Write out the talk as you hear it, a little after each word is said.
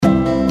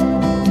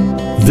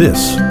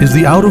This is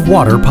the Out of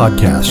Water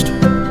Podcast.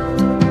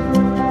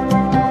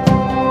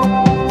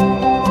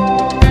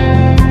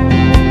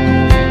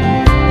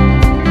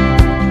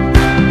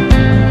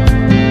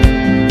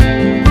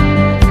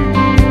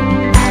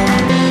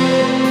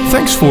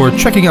 Thanks for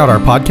checking out our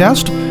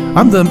podcast.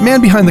 I'm the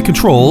man behind the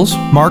controls,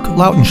 Mark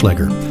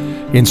Lautenschlager.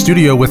 In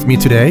studio with me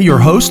today, your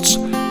hosts,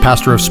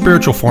 Pastor of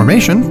Spiritual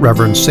Formation,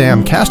 Reverend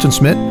Sam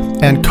Kasten-Smith,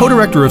 and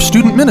Co-Director of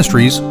Student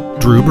Ministries,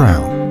 Drew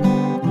Brown.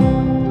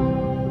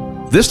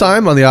 This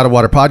time on the Out of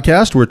Water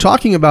Podcast, we're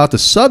talking about the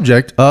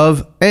subject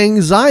of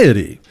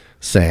anxiety.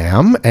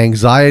 Sam,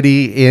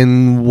 anxiety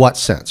in what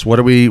sense? What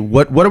are we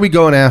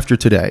going after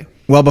today?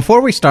 Well,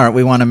 before we start,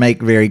 we want to make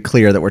very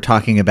clear that we're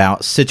talking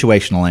about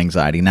situational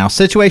anxiety. Now,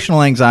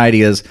 situational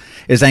anxiety is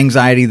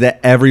anxiety that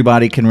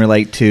everybody can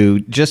relate to.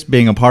 Just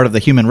being a part of the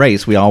human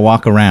race, we all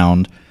walk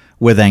around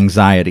with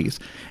anxieties.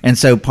 And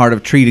so part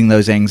of treating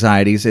those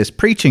anxieties is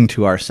preaching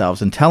to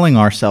ourselves and telling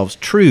ourselves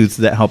truths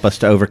that help us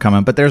to overcome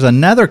them. But there's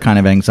another kind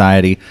of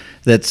anxiety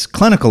that's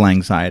clinical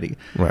anxiety.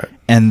 Right.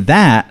 And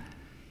that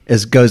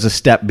goes a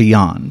step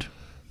beyond.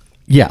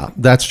 Yeah,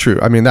 that's true.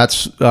 I mean,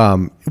 that's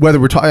whether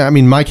we're talking, I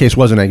mean, my case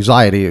wasn't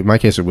anxiety. In my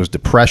case, it was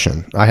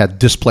depression. I had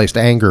displaced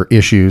anger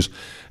issues.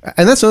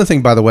 And that's another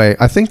thing, by the way.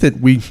 I think that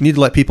we need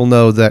to let people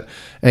know that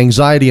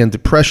anxiety and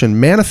depression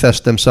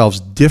manifest themselves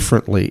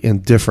differently in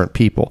different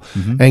people.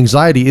 Mm-hmm.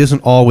 Anxiety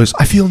isn't always,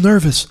 I feel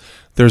nervous.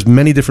 There's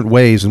many different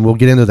ways, and we'll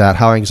get into that,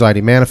 how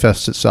anxiety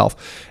manifests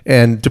itself.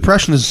 And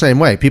depression is the same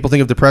way. People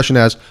think of depression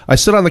as, I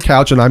sit on the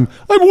couch and I'm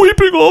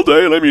weeping all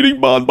day and I'm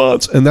eating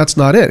bonbons. And that's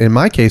not it. In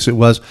my case, it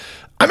was,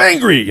 I'm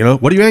angry.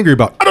 What are you angry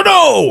about? I don't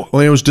know.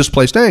 Well, it was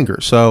displaced anger.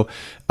 So,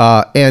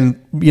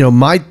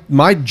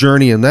 my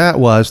journey in that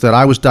was that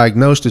I was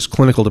diagnosed as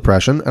clinical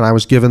depression, and I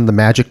was given the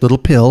magic little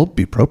pill,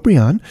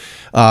 bupropion.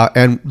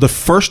 And the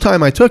first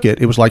time I took it,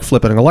 it was like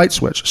flipping a light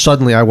switch.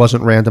 Suddenly, I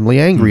wasn't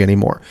randomly angry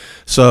anymore.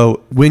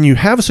 So when you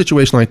have a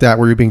situation like that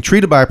where you're being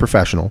treated by a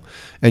professional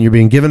and you're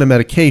being given a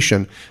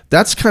medication,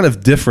 that's kind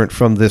of different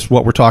from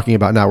what we're talking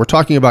about now. We're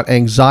talking about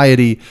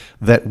anxiety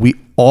that we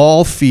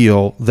all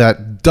feel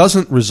that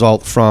doesn't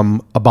result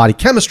from a body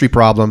chemistry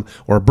problem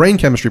or a brain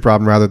chemistry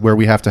problem, rather, where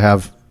we have to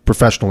have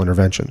professional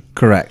intervention.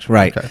 Correct,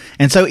 right. Okay.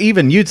 And so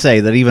you'd say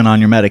that even on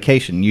your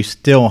medication, you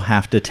still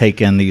have to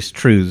take in these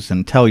truths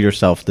and tell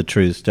yourself the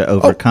truths to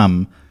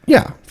overcome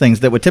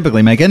things that would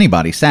typically make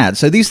anybody sad.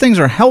 So these things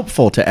are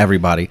helpful to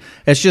everybody.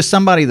 It's just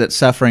somebody that's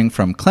suffering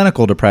from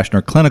clinical depression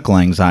or clinical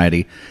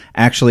anxiety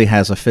actually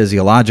has a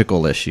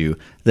physiological issue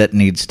that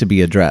needs to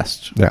be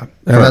addressed. Yeah,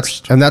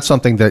 and that's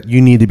something that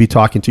you need to be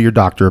talking to your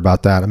doctor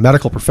about. That a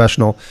medical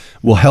professional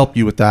will help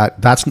you with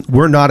that.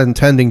 We're not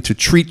intending to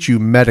treat you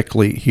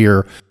medically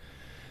here.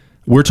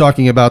 We're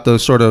talking about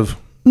those sort of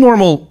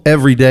normal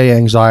everyday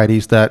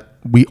anxieties that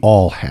we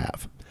all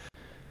have.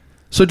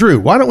 So, Drew,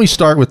 why don't we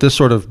start with this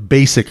sort of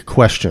basic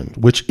question,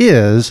 which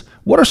is,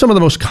 what are some of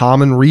the most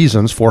common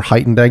reasons for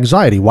heightened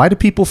anxiety? Why do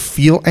people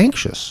feel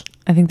anxious?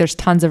 I think there's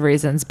tons of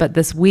reasons, but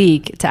this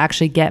week, to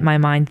actually get my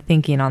mind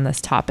thinking on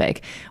this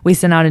topic, we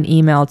sent out an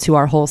email to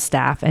our whole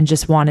staff and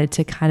just wanted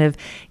to kind of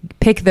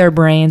pick their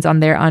brains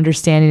on their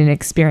understanding and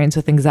experience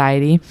with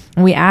anxiety.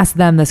 And we asked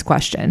them this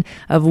question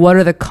of, what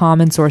are the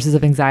common sources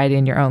of anxiety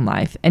in your own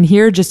life? And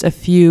here are just a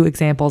few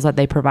examples that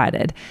they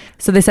provided.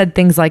 So they said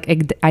things like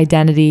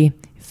identity,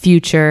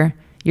 future,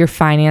 your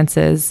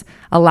finances,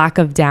 a lack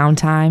of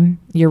downtime,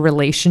 your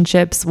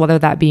relationships, whether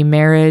that be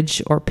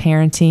marriage or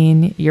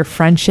parenting, your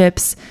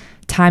friendships,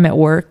 time at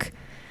work,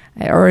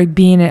 or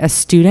being a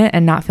student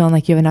and not feeling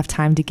like you have enough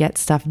time to get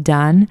stuff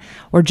done,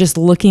 or just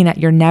looking at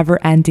your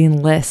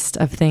never-ending list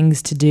of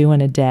things to do in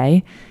a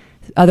day.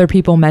 Other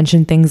people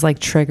mention things like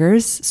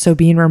triggers, so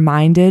being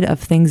reminded of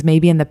things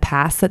maybe in the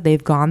past that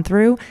they've gone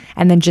through,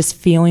 and then just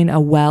feeling a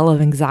well of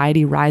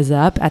anxiety rise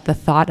up at the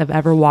thought of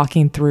ever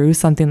walking through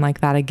something like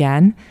that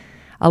again.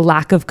 A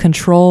lack of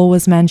control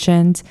was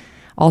mentioned.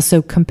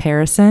 Also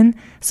comparison,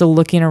 so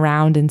looking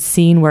around and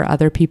seeing where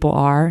other people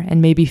are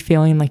and maybe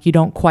feeling like you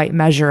don't quite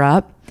measure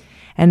up.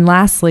 And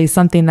lastly,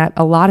 something that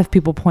a lot of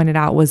people pointed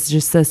out was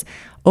just this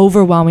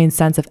overwhelming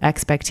sense of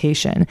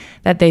expectation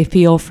that they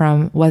feel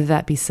from whether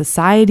that be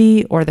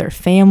society or their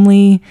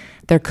family,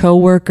 their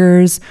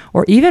coworkers,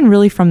 or even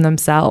really from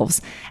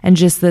themselves. And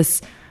just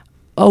this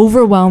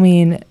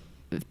overwhelming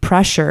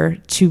pressure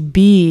to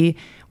be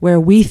where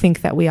we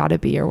think that we ought to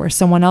be or where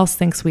someone else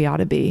thinks we ought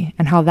to be,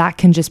 and how that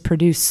can just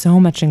produce so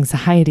much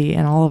anxiety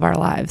in all of our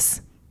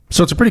lives.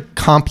 So it's a pretty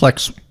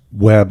complex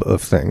web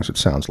of things, it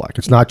sounds like.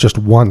 It's not just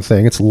one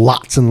thing. It's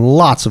lots and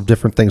lots of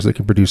different things that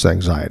can produce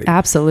anxiety.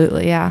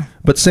 Absolutely, yeah.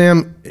 But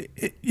Sam,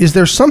 is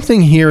there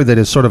something here that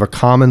is sort of a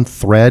common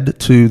thread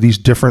to these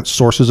different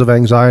sources of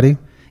anxiety?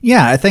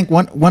 Yeah, I think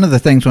one of the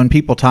things when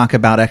people talk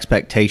about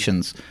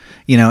expectations,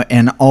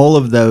 and all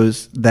of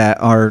those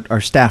that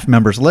are staff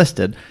members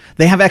listed,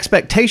 they have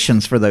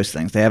expectations for those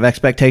things. They have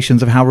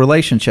expectations of how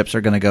relationships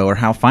are going to go, or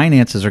how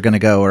finances are going to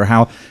go, or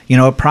how,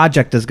 a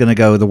project is going to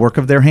go, the work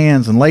of their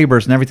hands and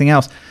labors and everything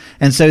else.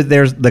 And so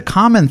there's the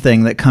common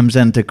thing that comes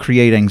in to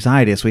create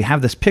anxiety is we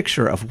have this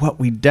picture of what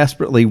we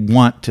desperately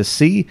want to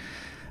see,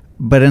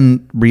 But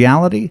in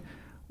reality,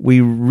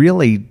 we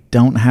really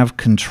don't have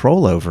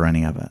control over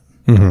any of it.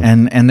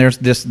 And there's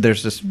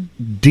this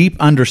deep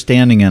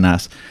understanding in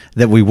us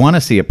that we want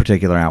to see a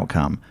particular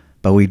outcome,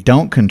 but we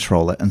don't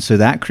control it. And so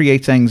that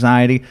creates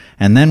anxiety.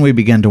 And then we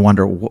begin to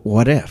wonder,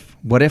 what if?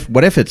 What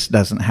if it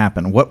doesn't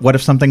happen? What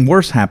if something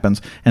worse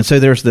happens? And so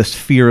there's this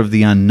fear of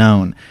the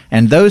unknown.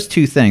 And those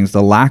two things,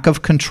 the lack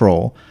of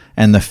control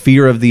and the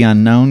fear of the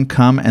unknown,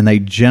 come and they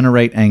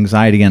generate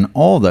anxiety in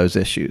all those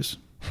issues.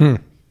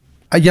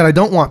 Yet I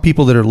don't want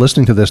people that are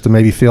listening to this to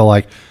maybe feel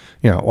like,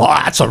 well,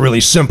 that's a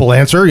really simple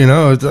answer,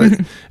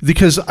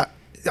 because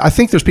I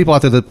think there's people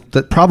out there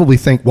that probably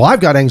think, well, I've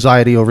got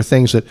anxiety over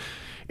things that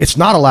it's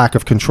not a lack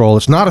of control.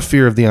 It's not a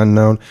fear of the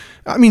unknown.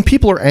 I mean,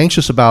 people are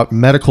anxious about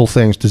medical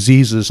things,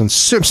 diseases, and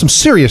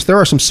there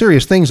are some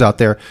serious things out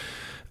there.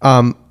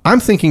 I'm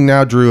thinking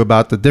now, Drew,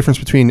 about the difference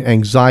between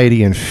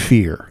anxiety and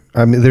fear.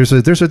 I mean, there's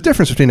a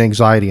difference between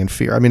anxiety and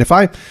fear. I mean, if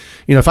I've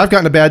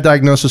gotten a bad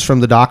diagnosis from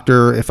the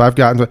doctor,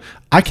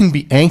 I can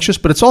be anxious,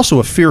 but it's also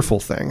a fearful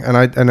thing. And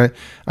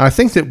I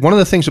think that one of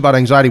the things about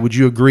anxiety, would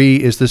you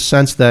agree, is this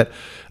sense that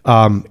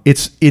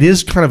it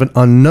is kind of an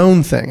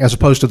unknown thing, as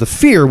opposed to the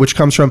fear, which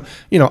comes from,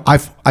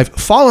 I've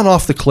fallen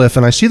off the cliff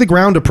and I see the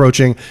ground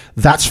approaching.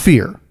 That's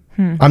fear.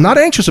 I'm not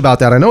anxious about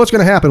that. I know what's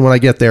going to happen when I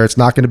get there. It's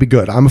not going to be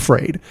good. I'm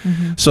afraid.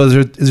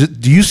 So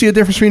do you see a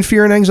difference between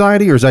fear and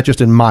anxiety, or is that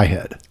just in my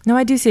head? No,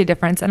 I do see a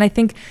difference. And I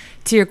think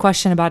to your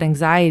question about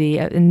anxiety,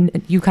 and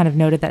you kind of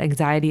noted that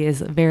anxiety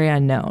is very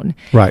unknown.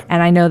 Right.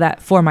 And I know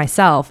that for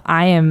myself,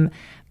 I am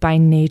by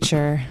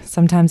nature,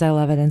 sometimes I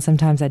love it and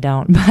sometimes I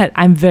don't, but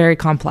I'm very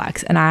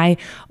complex and I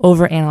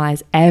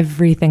overanalyze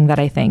everything that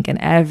I think and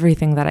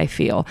everything that I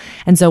feel.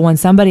 And so when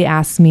somebody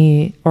asks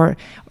me or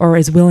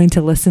is willing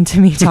to listen to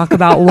me talk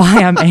about why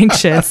I'm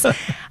anxious,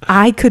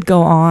 I could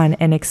go on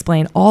and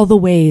explain all the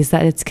ways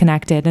that it's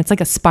connected. And it's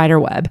like a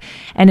spider web.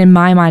 And in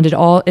my mind,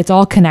 it's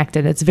all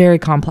connected. It's very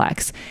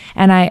complex.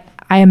 And I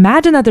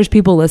imagine that there's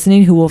people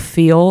listening who will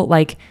feel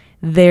like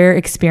their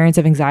experience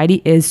of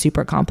anxiety is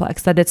super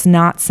complex, that it's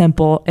not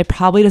simple. It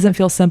probably doesn't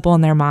feel simple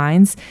in their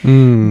minds.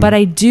 But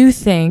I do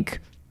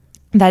think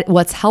that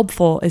what's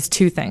helpful is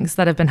two things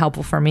that have been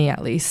helpful for me,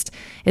 at least,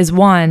 is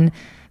one,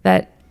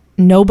 that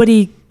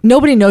nobody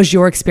knows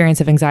your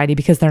experience of anxiety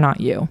because they're not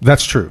you.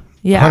 That's true.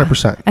 Yeah.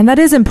 100%. And that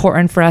is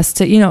important for us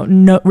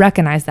to,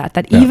 recognize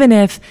that even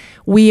if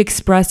we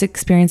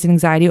experiencing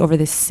anxiety over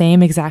the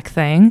same exact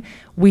thing,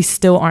 we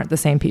still aren't the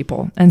same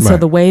people. And so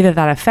the way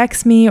that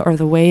affects me or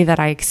the way that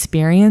I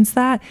experience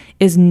that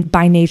is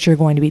by nature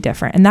going to be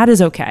different. And that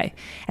is okay.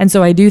 And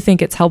so I do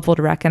think it's helpful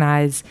to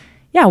recognize,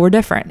 we're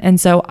different.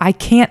 And so I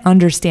can't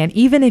understand,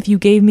 even if you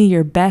gave me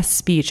your best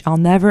speech, I'll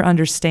never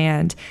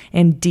understand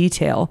in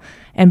detail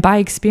and by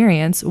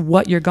experience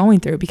what you're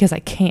going through because I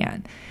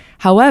can't.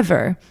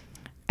 However,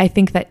 I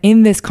think that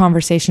in this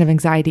conversation of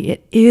anxiety,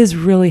 it is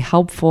really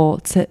helpful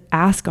to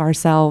ask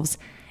ourselves,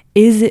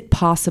 is it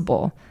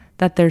possible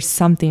that there's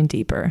something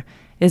deeper?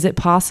 Is it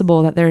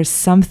possible that there's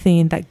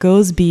something that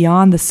goes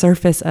beyond the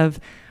surface of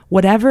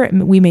whatever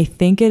we may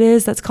think it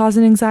is that's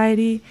causing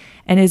anxiety?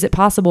 And is it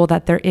possible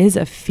that there is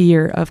a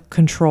fear of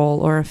control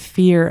or a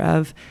fear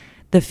of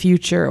the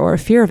future or a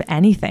fear of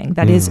anything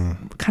that is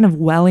kind of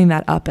welling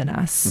that up in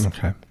us?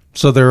 Okay.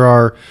 So there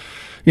are...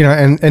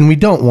 and we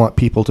don't want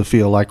people to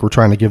feel like we're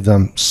trying to give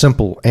them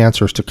simple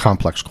answers to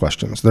complex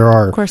questions.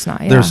 Of course not.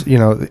 Yeah.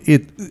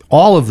 There's,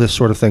 all of this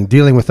sort of thing,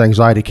 dealing with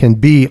anxiety can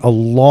be a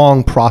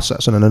long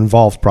process and an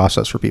involved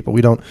process for people.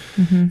 We don't,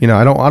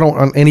 I don't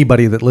want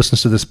anybody that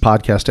listens to this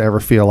podcast to ever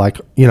feel like,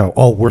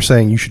 we're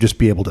saying you should just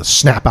be able to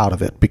snap out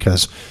of it,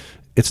 because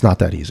it's not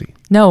that easy.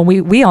 No,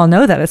 we all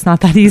know that it's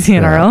not that easy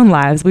in our own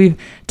lives. We've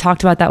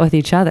talked about that with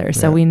each other.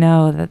 So we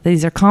know that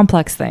these are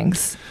complex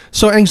things.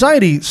 So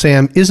anxiety,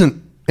 Sam,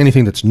 isn't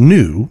anything that's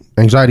new.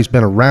 Anxiety's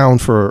been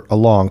around for a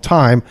long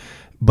time,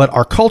 but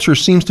our culture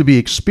seems to be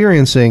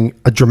experiencing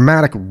a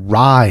dramatic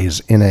rise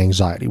in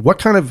anxiety. What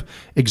kind of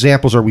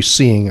examples are we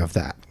seeing of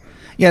that?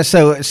 Yeah,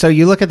 so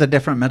you look at the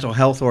different mental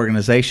health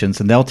organizations,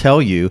 and they'll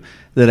tell you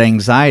that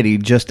anxiety,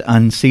 just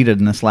unseated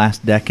in this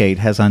last decade,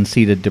 has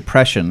unseated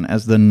depression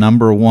as the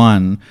number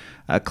one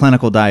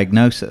clinical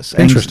diagnosis.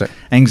 Interesting.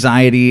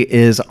 Anxiety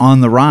is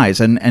on the rise,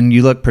 and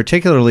you look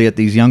particularly at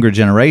these younger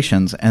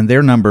generations, and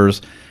their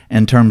numbers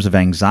in terms of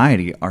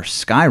anxiety are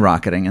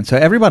skyrocketing. And so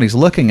everybody's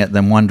looking at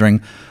them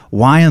wondering,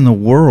 why in the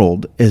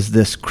world is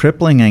this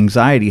crippling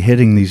anxiety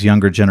hitting these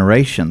younger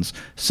generations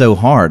so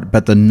hard?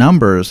 But the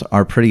numbers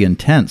are pretty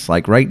intense.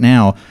 Like right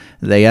now,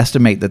 they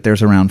estimate that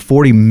there's around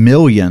 40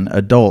 million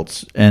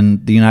adults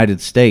in the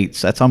United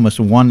States. That's almost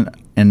 1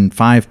 in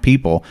 5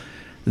 people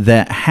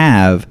that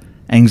have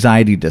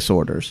anxiety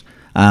disorders.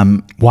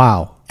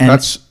 Wow.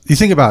 You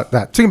think about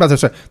that. Think about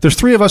this. There's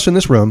 3 of us in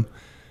this room.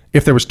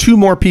 If there was 2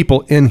 more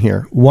people in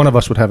here, one of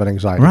us would have an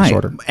anxiety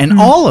disorder. And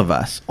all of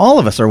us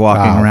are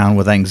walking around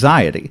with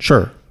anxiety.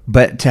 Sure.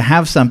 But to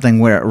have something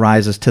where it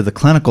rises to the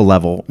clinical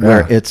level,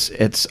 where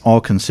it's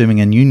all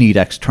consuming and you need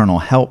external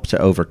help to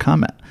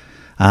overcome it.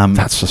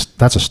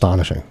 That's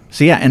astonishing.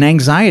 So yeah, and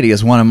anxiety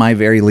is one of my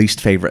very least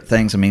favorite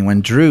things. I mean,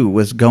 when Drew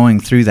was going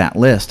through that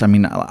list, I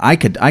mean, I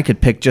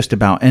could pick just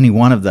about any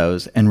one of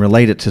those and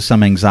relate it to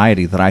some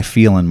anxiety that I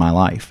feel in my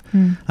life.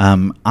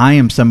 I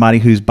am somebody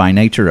who's by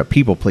nature a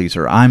people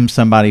pleaser. I'm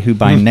somebody who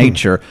by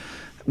nature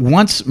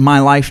wants my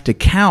life to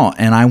count,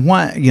 and I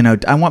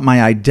want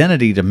my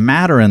identity to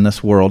matter in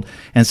this world.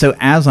 And so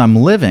as I'm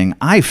living,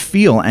 I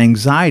feel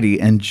anxiety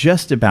in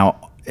just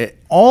about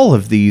all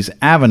of these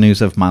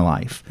avenues of my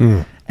life.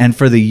 And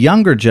for the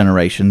younger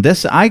generation,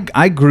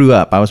 I grew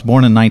up, I was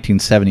born in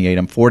 1978,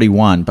 I'm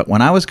 41, but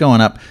when I was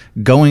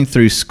going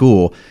through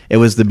school, it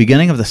was the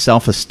beginning of the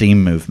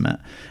self-esteem movement.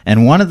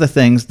 And one of the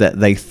things that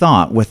they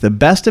thought, with the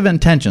best of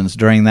intentions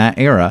during that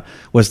era,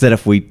 was that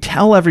if we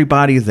tell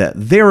everybody that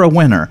they're a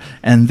winner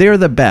and they're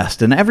the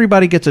best and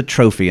everybody gets a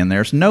trophy and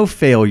there's no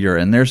failure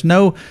and there's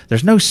no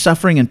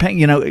suffering and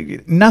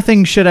pain,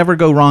 nothing should ever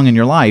go wrong in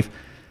your life.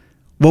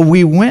 Well,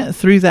 we went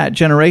through that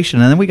generation,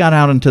 and then we got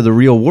out into the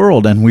real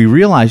world, and we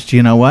realized,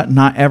 you know what?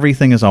 Not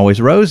everything is always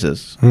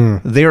roses.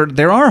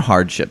 There are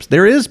hardships.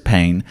 There is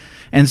pain.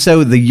 And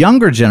so the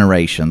younger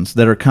generations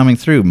that are coming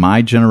through,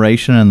 my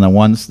generation and the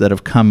ones that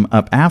have come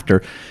up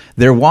after,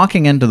 they're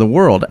walking into the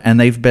world, and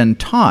they've been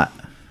taught,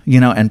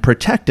 and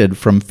protected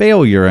from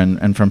failure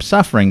and from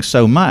suffering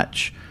so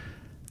much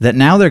that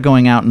now they're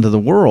going out into the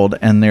world,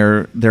 and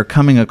they're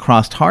coming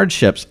across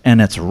hardships,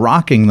 and it's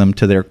rocking them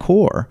to their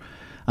core.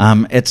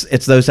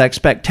 It's those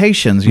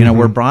expectations.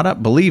 We're brought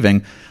up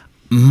believing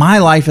my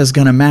life is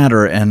going to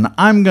matter and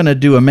I'm going to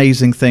do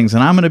amazing things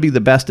and I'm going to be the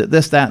best at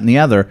this, that, and the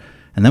other.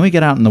 And then we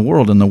get out in the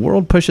world and the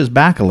world pushes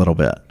back a little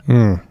bit.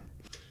 And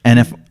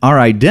if our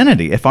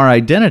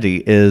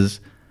identity is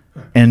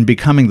in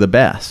becoming the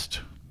best,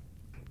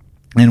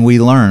 and we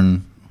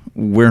learn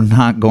we're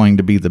not going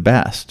to be the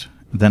best,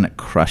 then it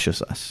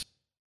crushes us.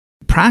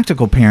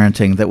 Practical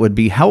parenting that would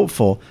be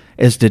helpful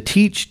is to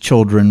teach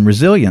children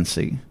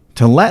resiliency,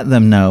 to let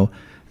them know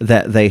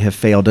that they have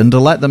failed, and to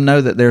let them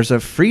know that there's a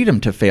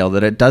freedom to fail,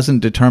 that it doesn't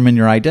determine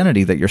your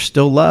identity, that you're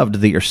still loved,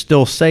 that you're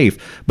still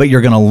safe, but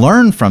you're going to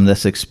learn from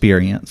this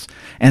experience.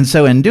 And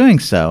so in doing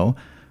so,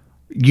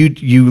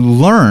 you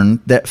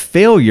learn that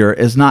failure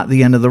is not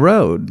the end of the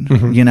road.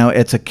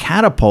 It's a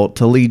catapult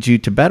to lead you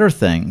to better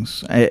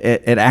things.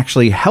 It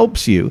actually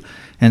helps you.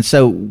 And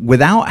so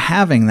without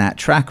having that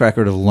track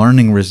record of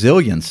learning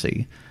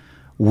resiliency,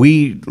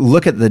 we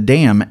look at the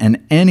dam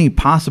and any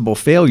possible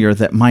failure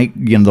that might,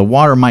 the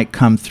water might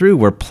come through.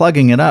 We're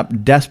plugging it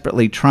up,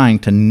 desperately trying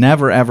to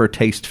never, ever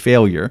taste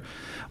failure,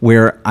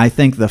 where I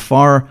think the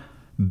far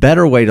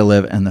better way to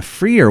live and the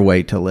freer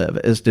way to live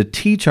is to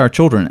teach our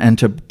children and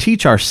to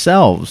teach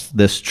ourselves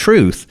this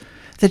truth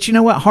that,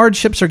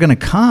 hardships are going to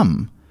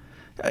come.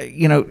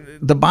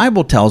 The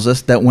Bible tells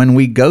us that when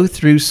we go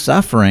through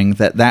suffering,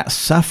 that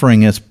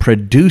suffering is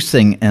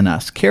producing in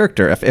us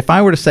character. If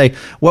I were to say,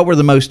 what were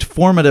the most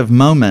formative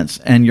moments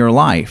in your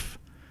life?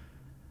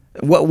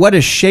 What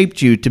has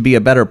shaped you to be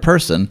a better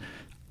person?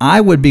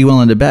 I would be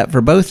willing to bet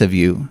for both of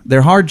you,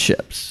 they're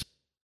hardships.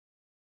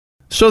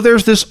 So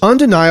there's this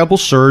undeniable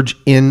surge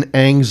in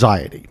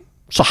anxiety.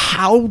 So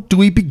how do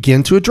we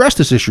begin to address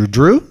this issue,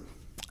 Drew?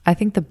 I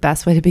think the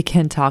best way to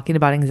begin talking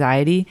about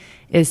anxiety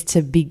is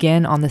to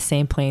begin on the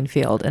same playing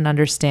field and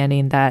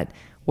understanding that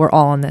we're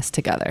all in this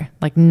together.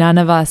 Like, none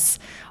of us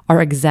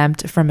are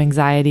exempt from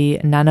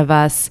anxiety. None of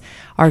us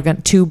are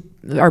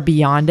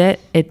beyond it.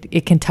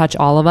 It can touch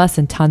all of us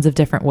in tons of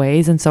different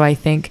ways. And so I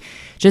think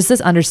just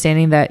this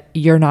understanding that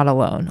you're not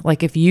alone.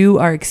 Like, if you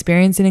are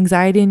experiencing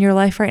anxiety in your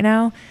life right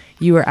now,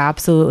 you are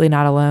absolutely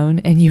not alone,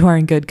 and you are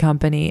in good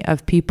company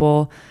of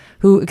people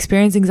who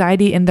experience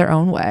anxiety in their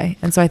own way.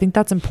 And so I think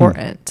that's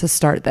important to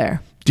start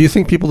there. Do you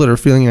think people that are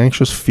feeling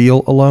anxious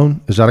feel alone?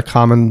 Is that a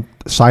common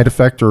side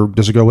effect, or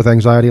does it go with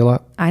anxiety a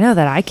lot? I know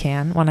that I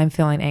can when I'm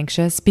feeling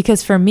anxious,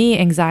 because for me,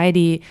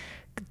 anxiety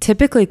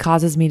typically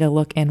causes me to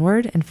look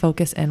inward and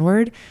focus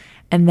inward.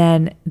 And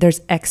then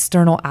there's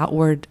external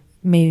outward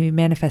maybe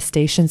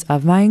manifestations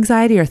of my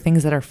anxiety or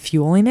things that are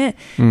fueling it.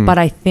 But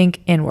I think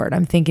inward,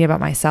 I'm thinking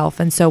about myself.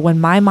 And so when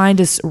my mind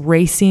is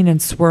racing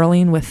and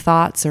swirling with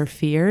thoughts or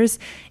fears,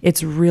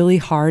 it's really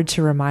hard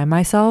to remind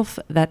myself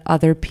that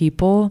other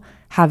people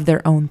have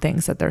their own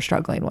things that they're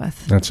struggling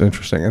with. That's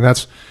interesting. And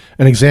that's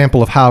an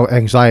example of how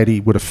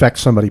anxiety would affect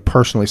somebody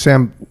personally.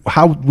 Sam,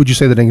 how would you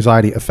say that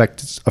anxiety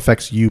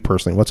affects you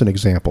personally? What's an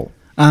example?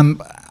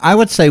 I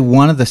would say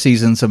one of the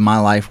seasons of my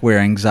life where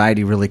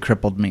anxiety really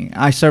crippled me.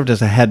 I served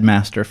as a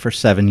headmaster for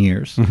 7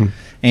 years.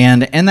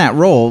 And in that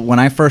role, when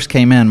I first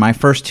came in, my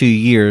first 2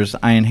 years,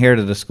 I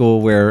inherited a school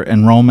where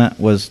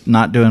enrollment was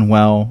not doing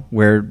well,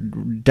 where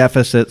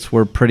deficits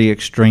were pretty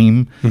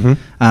extreme.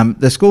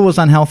 The school was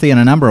unhealthy in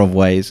a number of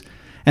ways.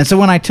 And so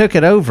when I took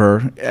it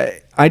over,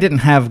 I didn't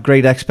have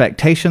great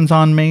expectations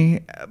on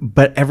me,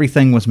 but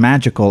everything was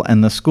magical.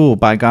 And the school,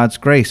 by God's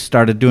grace,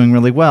 started doing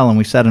really well. And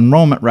we set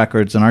enrollment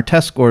records, and our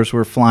test scores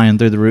were flying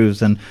through the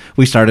roofs. And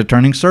we started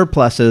turning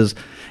surpluses,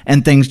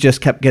 and things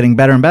just kept getting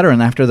better and better.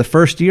 And after the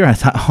first year, I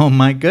thought, oh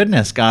my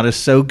goodness, God is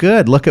so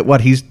good. Look at what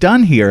he's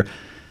done here.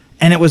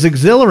 And it was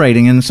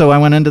exhilarating. And so I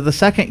went into the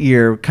second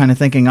year kind of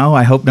thinking, oh,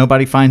 I hope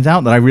nobody finds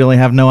out that I really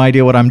have no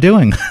idea what I'm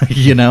doing,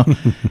 you know?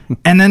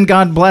 And then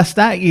God blessed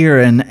that year,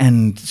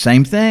 and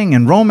same thing,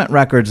 enrollment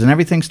records and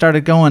everything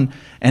started going.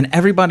 And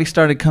everybody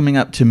started coming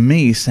up to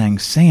me saying,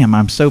 Sam,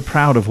 I'm so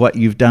proud of what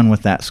you've done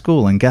with that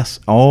school. And guess,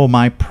 all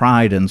my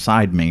pride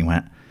inside me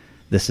went,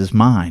 this is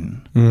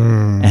mine.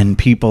 And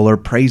people are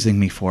praising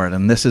me for it.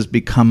 And this has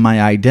become my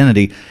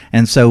identity.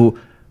 And so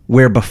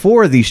where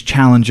before these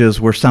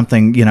challenges were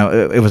something, you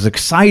know, it was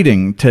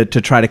exciting to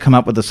try to come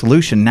up with a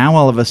solution. Now,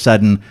 all of a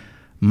sudden,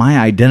 my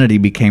identity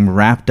became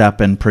wrapped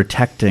up in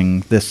protecting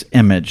this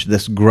image,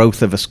 this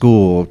growth of a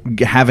school,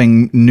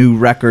 having new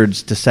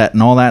records to set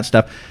and all that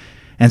stuff.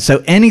 And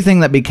so anything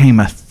that became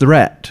a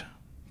threat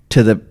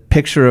to the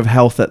picture of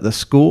health at the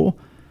school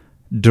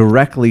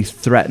directly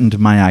threatened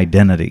my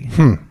identity.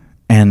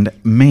 And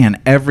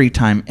man, every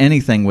time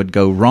anything would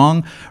go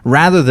wrong,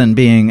 rather than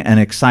being an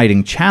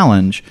exciting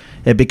challenge,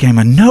 it became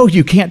a, no,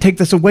 you can't take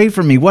this away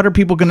from me. What are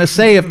people going to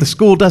say if the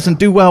school doesn't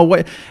do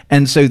well?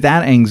 And so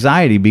that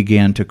anxiety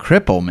began to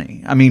cripple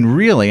me. I mean,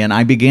 really. And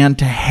I began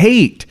to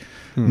hate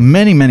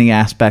many, many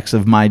aspects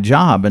of my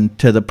job, and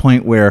to the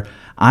point where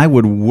I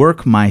would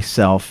work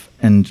myself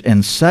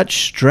in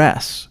such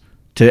stress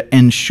to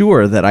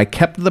ensure that I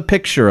kept the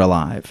picture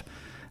alive.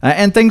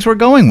 And things were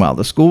going well.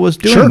 The school was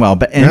doing well,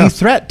 but any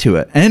threat to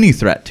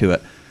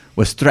it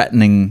was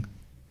threatening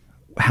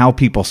how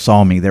people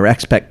saw me, their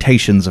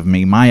expectations of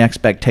me, my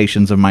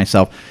expectations of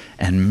myself.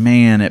 And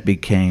man, it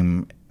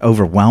became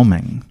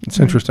overwhelming. It's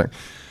interesting.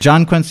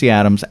 John Quincy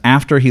Adams,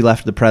 after he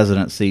left the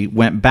presidency,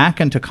 went back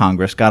into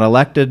Congress, got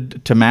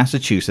elected to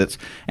Massachusetts,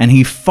 and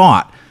he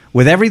fought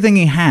with everything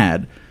he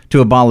had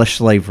to abolish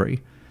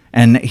slavery.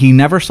 And he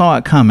never saw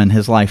it come in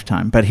his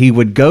lifetime. But he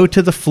would go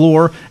to the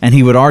floor and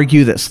he would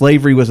argue that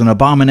slavery was an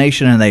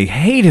abomination, and they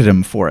hated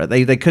him for it.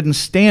 They couldn't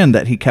stand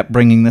that he kept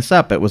bringing this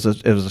up. It was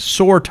a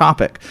sore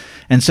topic.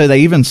 And so they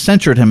even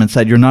censured him and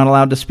said, you're not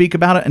allowed to speak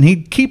about it. And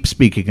he'd keep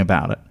speaking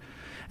about it.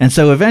 And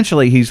so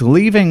eventually he's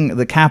leaving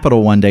the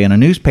Capitol one day, and a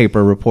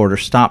newspaper reporter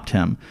stopped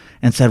him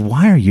and said,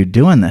 why are you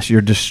doing this?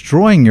 You're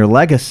destroying your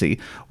legacy.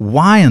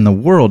 Why in the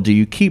world do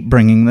you keep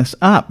bringing this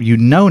up? You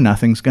know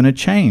nothing's going to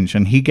change.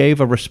 And he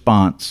gave a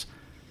response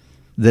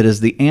that is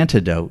the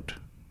antidote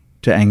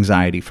to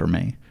anxiety for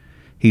me.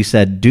 He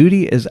said,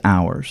 duty is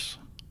ours.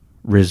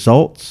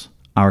 Results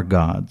are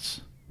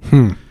God's.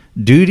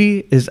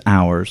 Duty is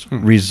ours.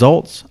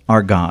 Results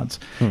are God's.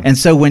 And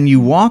so when you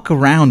walk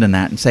around in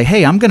that and say,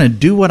 hey, I'm going to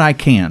do what I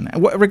can,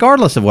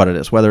 regardless of what it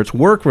is, whether it's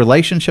work,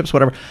 relationships,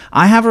 whatever,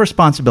 I have a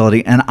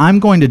responsibility and I'm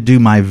going to do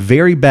my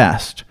very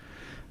best.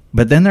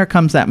 But then there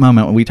comes that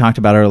moment we talked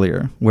about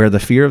earlier, where the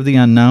fear of the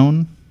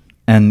unknown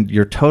and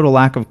your total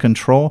lack of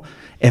control,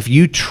 if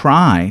you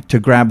try to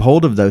grab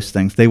hold of those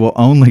things, they will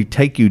only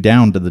take you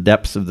down to the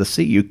depths of the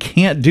sea. You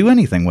can't do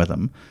anything with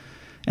them.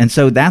 And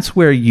so that's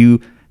where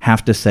you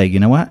have to say, you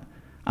know what?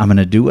 I'm going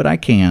to do what I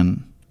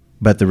can,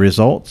 but the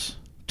results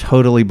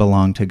totally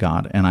belong to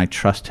God, and I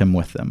trust him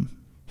with them.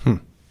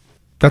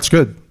 That's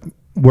good.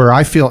 Where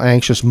I feel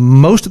anxious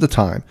most of the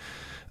time,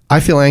 I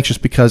feel anxious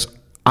because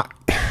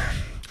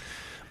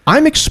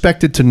I'm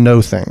expected to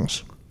know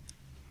things,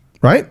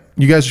 right?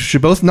 You guys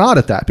should both nod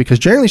at that, because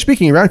generally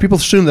speaking, around people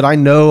assume that I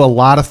know a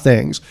lot of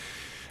things.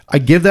 I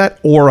give that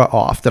aura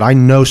off that I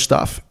know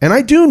stuff, and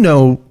I do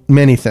know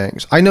many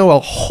things. I know a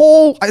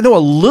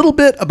little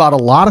bit about a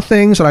lot of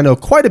things, and I know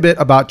quite a bit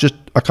about just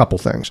a couple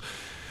things.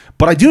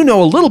 But I do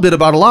know a little bit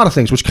about a lot of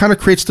things, which kind of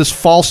creates this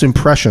false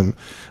impression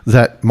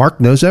that Mark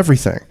knows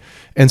everything.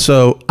 And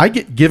so I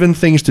get given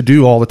things to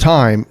do all the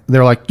time.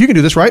 They're like, you can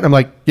do this, right? And I'm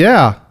like,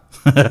 yeah.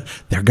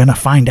 They're going to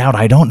find out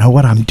I don't know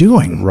what I'm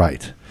doing.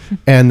 Right.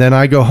 And then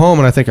I go home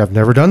and I think, I've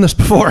never done this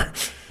before.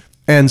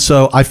 And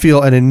so I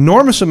feel an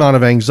enormous amount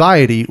of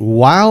anxiety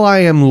while I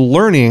am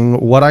learning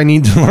what I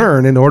need to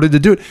learn in order to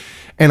do it.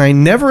 And I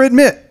never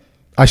admit,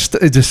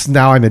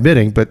 now I'm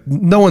admitting, but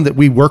no one that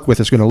we work with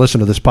is going to listen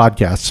to this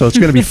podcast, so it's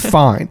going to be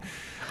fine.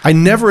 I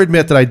never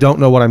admit that I don't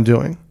know what I'm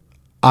doing.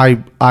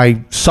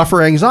 I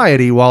suffer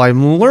anxiety while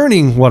I'm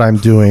learning what I'm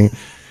doing,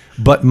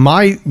 but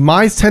my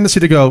tendency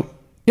to go,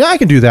 yeah, I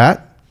can do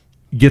that,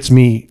 gets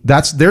me.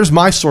 There's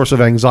my source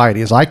of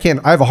anxiety. Is I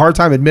have a hard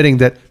time admitting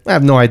that I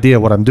have no idea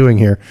what I'm doing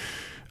here.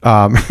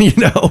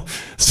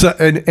 So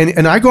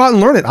and I go out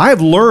and learn it. I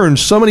have learned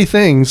so many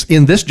things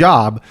in this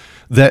job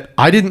that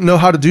I didn't know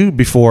how to do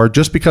before,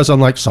 just because I'm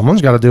like,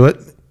 someone's got to do it.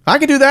 I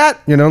can do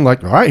that. I'm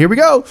like, all right, here we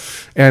go.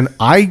 And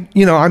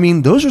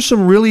those are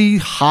some really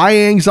high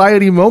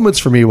anxiety moments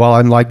for me while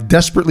I'm like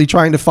desperately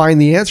trying to find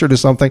the answer to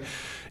something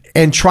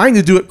and trying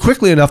to do it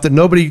quickly enough that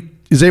nobody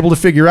is able to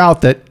figure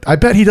out that I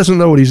bet he doesn't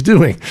know what he's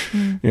doing.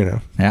 Yeah,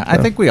 I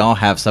think we all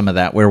have some of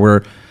that where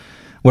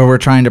we're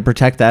trying to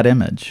protect that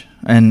image.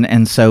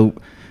 And so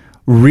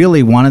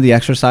really one of the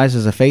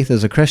exercises of faith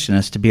as a Christian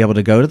is to be able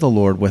to go to the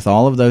Lord with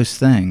all of those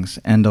things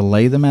and to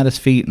lay them at his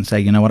feet and say,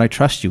 you know what, I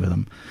trust you with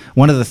them.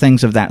 One of the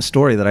things of that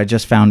story that I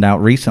just found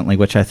out recently,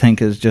 which I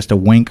think is just a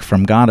wink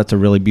from God, it's a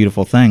really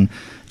beautiful thing.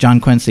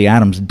 John Quincy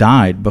Adams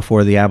died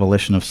before the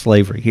abolition of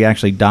slavery. He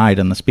actually died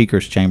in the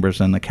speaker's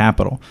chambers in the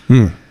Capitol.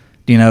 Do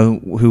you know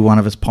who one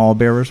of his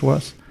pallbearers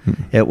was?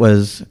 It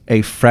was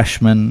a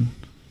freshman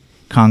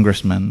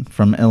congressman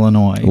from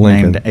Illinois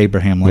named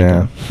Abraham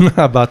Lincoln. Yeah.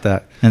 How about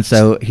that? And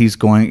so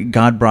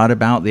God brought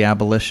about the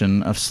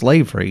abolition of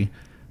slavery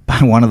by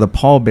one of the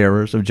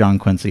pallbearers of John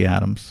Quincy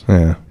Adams.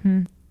 Yeah.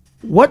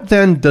 What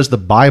then does the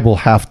Bible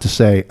have to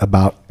say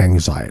about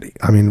anxiety?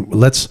 I mean,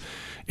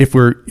 if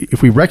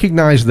we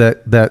recognize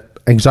that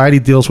anxiety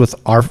deals with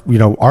our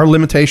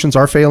limitations,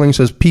 our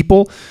failings as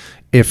people,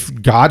 if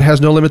God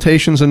has no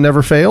limitations and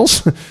never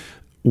fails,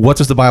 what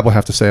does the Bible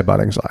have to say about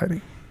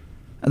anxiety?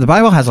 The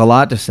Bible has a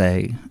lot to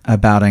say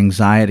about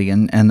anxiety,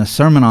 and the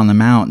Sermon on the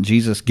Mount,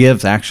 Jesus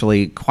gives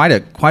actually quite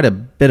a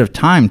bit of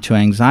time to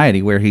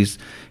anxiety, where he's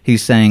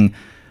saying,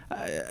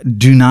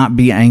 do not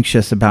be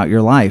anxious about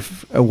your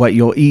life, or what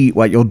you'll eat,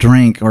 what you'll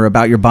drink, or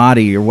about your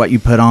body, or what you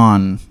put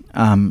on.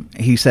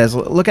 He says,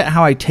 look at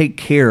how I take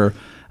care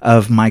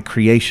of my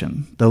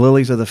creation, the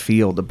lilies of the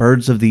field, the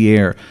birds of the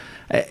air.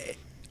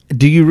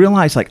 Do you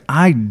realize,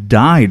 I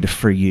died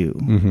for you?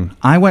 Mm-hmm.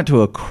 I went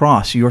to a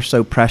cross. You're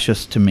so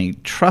precious to me.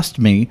 Trust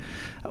me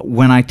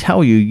when I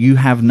tell you, you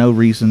have no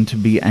reason to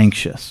be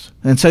anxious.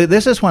 And so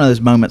this is one of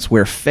those moments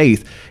where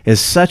faith is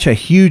such a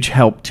huge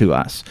help to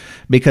us,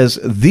 because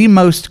the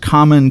most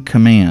common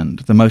command,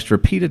 the most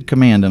repeated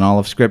command in all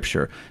of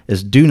Scripture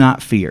is do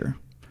not fear.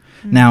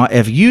 Mm-hmm. Now,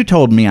 if you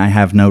told me I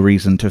have no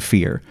reason to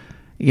fear,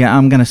 yeah,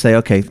 I'm going to say,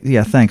 okay,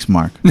 yeah, thanks,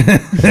 Mark.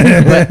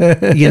 But,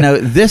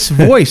 this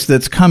voice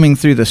that's coming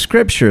through the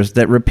Scriptures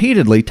that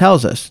repeatedly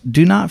tells us,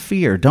 do not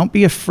fear, don't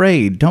be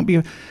afraid,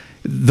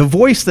 the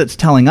voice that's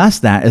telling us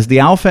that is the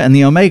Alpha and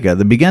the Omega,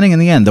 the beginning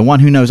and the end, the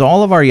one who knows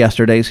all of our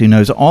yesterdays, who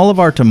knows all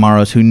of our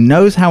tomorrows, who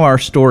knows how our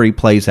story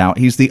plays out.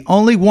 He's the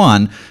only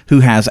one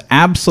who has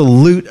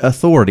absolute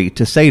authority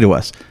to say to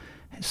us,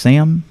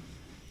 Sam,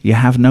 you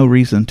have no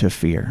reason to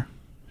fear.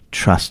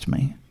 Trust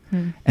me.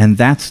 And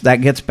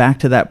that gets back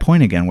to that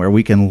point again, where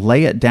we can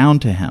lay it down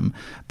to him.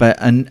 But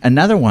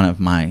another one of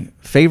my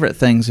favorite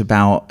things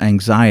about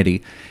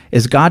anxiety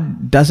is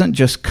God doesn't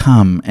just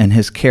come in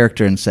his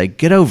character and say,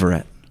 get over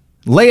it.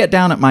 Lay it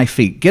down at my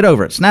feet. Get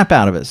over it. Snap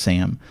out of it,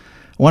 Sam.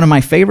 One of my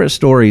favorite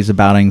stories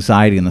about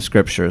anxiety in the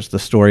Scriptures, the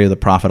story of the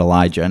prophet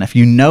Elijah. And if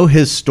you know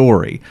his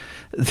story,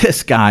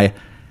 this guy,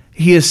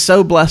 he is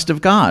so blessed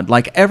of God.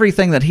 Like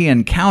everything that he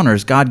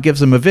encounters, God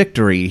gives him a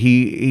victory.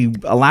 He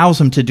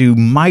allows him to do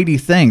mighty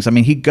things. I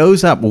mean, he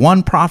goes up,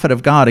 one prophet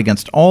of God,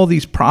 against all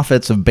these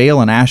prophets of Baal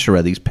and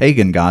Asherah, these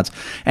pagan gods,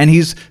 and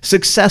he's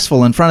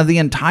successful in front of the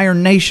entire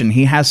nation.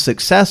 He has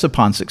success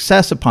upon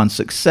success upon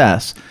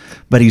success,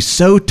 but he's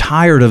so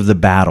tired of the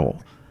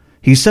battle.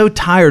 He's so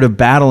tired of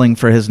battling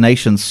for his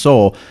nation's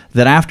soul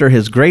that after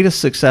his greatest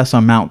success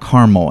on Mount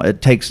Carmel,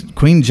 it takes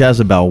Queen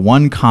Jezebel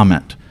one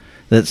comment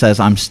that says,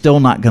 I'm still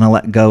not going to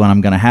let go, and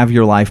I'm going to have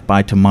your life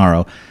by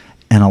tomorrow.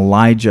 And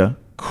Elijah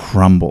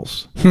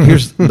crumbles.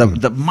 Here's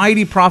the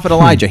mighty prophet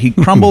Elijah. He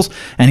crumbles,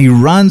 and he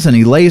runs, and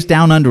he lays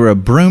down under a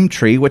broom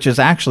tree, which is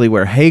actually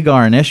where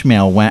Hagar and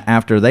Ishmael went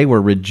after they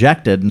were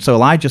rejected. And so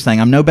Elijah's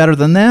saying, I'm no better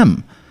than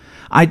them.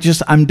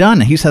 I'm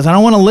done. He says, I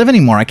don't want to live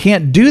anymore. I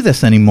can't do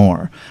this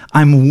anymore.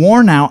 I'm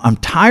worn out. I'm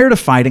tired of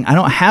fighting. I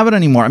don't have it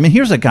anymore. I mean,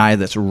 here's a guy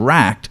that's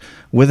racked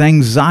with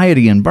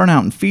anxiety and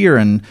burnout and fear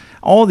and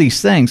all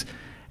these things.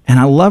 And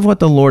I love what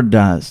the Lord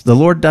does. The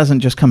Lord doesn't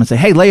just come and say,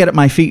 hey, lay it at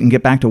my feet and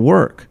get back to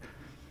work.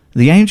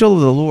 The angel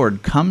of the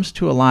Lord comes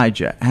to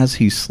Elijah as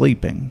he's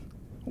sleeping,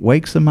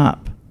 wakes him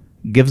up,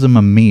 gives him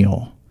a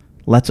meal,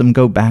 lets him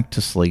go back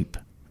to sleep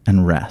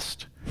and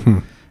rest.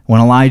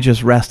 When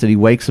Elijah's rested, he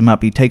wakes him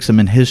up. He takes him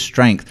in his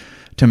strength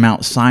to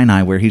Mount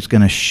Sinai, where he's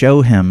going to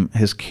show him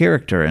his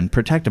character and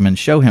protect him and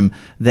show him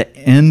that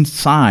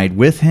inside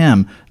with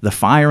him, the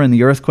fire and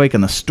the earthquake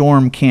and the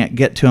storm can't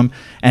get to him.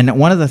 And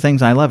one of the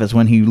things I love is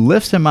when he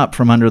lifts him up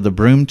from under the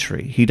broom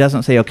tree, he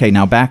doesn't say, okay,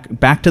 now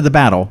back to the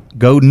battle,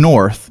 go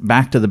north,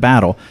 back to the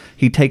battle.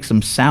 He takes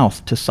him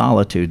south to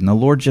solitude. And the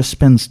Lord just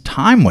spends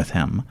time with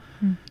him,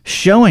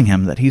 showing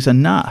him that he's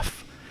enough.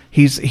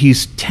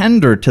 He's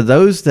tender to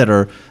those that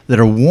are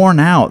worn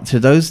out, to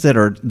those that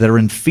are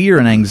in fear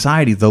and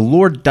anxiety. The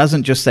Lord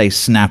doesn't just say,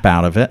 snap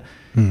out of it.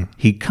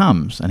 He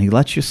comes and he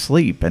lets you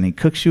sleep, and he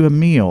cooks you a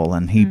meal,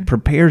 and he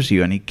prepares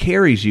you, and he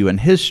carries you in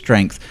his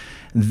strength.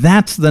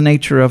 That's the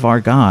nature of our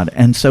God.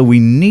 And so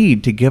we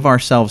need to give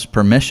ourselves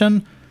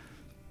permission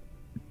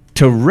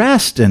to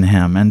rest in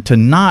him and to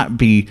not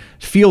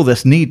feel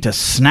this need to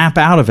snap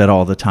out of it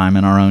all the time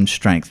in our own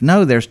strength.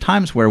 No, there's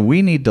times where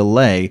we need to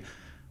lay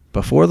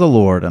before the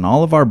Lord and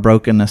all of our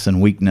brokenness and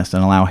weakness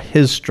and allow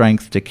his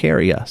strength to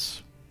carry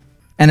us.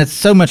 And it's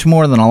so much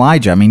more than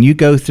Elijah. I mean, you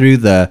go through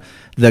the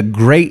the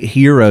great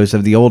heroes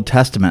of the Old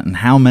Testament and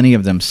how many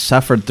of them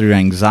suffered through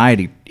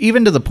anxiety,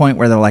 even to the point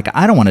where they're like,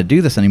 I don't want to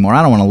do this anymore.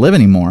 I don't want to live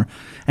anymore.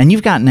 And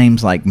you've got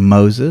names like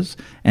Moses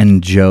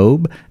and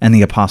Job and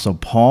the Apostle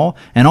Paul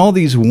and all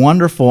these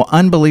wonderful,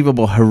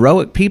 unbelievable,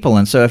 heroic people.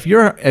 And so if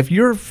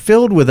you're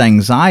filled with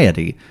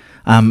anxiety,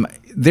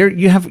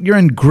 you're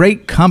in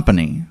great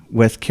company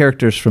with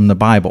characters from the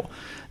Bible.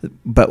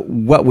 But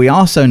what we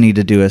also need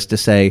to do is to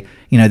say,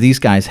 these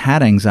guys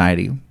had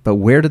anxiety, but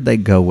where did they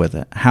go with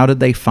it? How did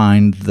they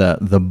find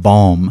the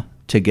balm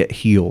to get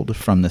healed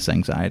from this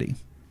anxiety?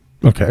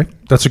 Okay,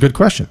 that's a good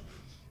question.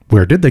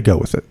 Where did they go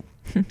with it?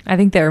 I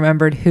think they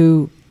remembered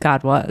who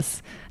God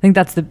was. I think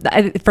that's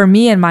for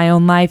me in my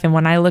own life, and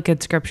when I look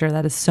at Scripture,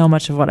 that is so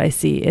much of what I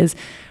see is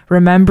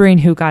remembering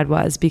who God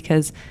was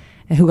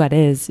and who God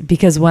is.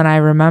 Because when I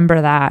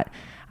remember that,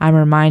 I'm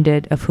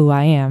reminded of who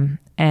I am,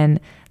 and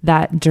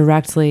that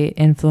directly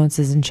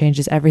influences and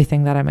changes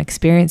everything that I'm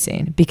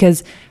experiencing.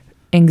 Because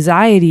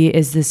anxiety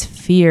is this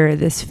fear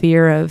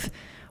of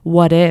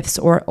what ifs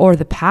or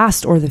the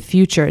past or the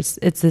future.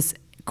 It's this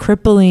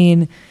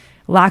crippling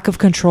lack of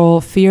control,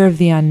 fear of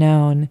the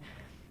unknown.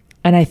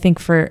 And I think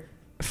for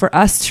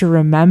us to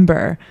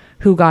remember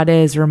who God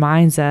is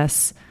reminds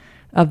us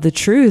of the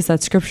truths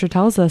that Scripture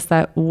tells us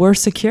that we're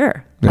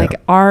secure. Yeah. Like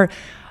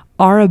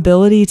our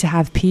ability to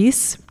have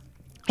peace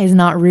is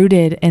not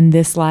rooted in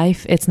this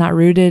life. It's not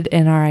rooted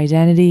in our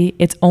identity.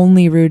 It's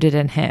only rooted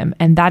in Him.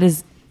 And that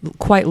is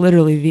quite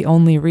literally the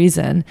only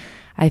reason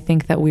I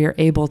think that we are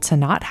able to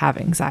not have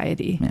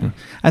anxiety. Yeah.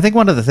 I think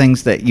one of the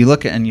things that you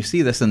look at, and you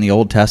see this in the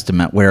Old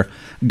Testament, where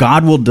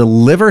God will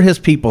deliver His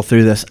people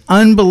through this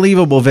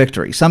unbelievable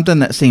victory, something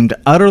that seemed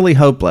utterly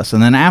hopeless.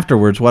 And then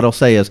afterwards, what He'll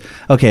say is,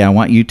 okay, I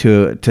want you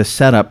to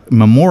set up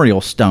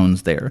memorial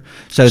stones there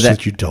so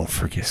that you don't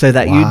forget. So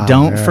that you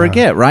don't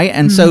forget, right?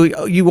 And so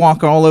you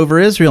walk all over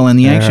Israel in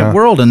the ancient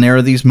world, and there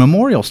are these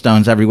memorial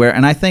stones everywhere.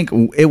 And I think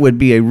it would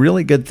be a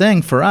really good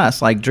thing for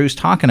us, like Drew's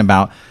talking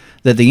about,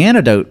 that the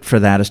antidote for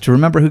that is to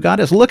remember who God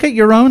is. Look at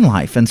your own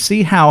life and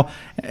see how,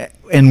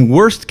 in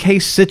worst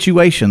case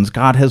situations,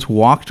 God has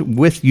walked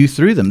with you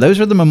through them. Those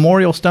are the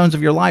memorial stones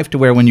of your life, to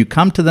where when you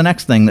come to the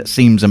next thing that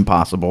seems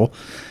impossible,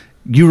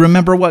 you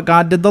remember what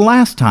God did the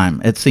last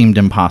time it seemed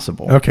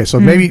impossible. Okay, so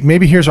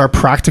maybe here's our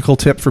practical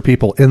tip for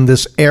people in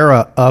this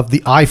era of the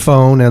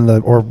iPhone and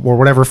or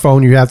whatever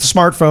phone you have, the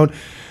smartphone,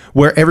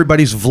 where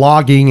everybody's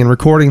vlogging and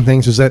recording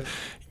things, is that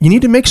you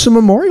need to make some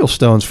memorial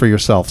stones for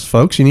yourselves,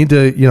 folks. You need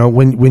to,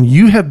 when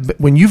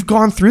you've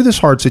gone through this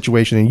hard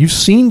situation and you've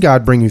seen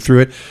God bring you through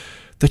it,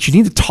 that you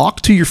need to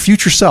talk to your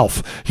future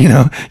self. You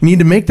need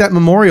to make that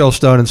memorial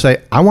stone and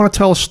say, I want to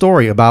tell a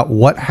story about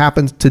what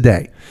happened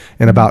today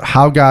and about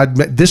how God,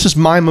 this is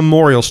my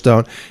memorial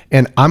stone,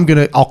 and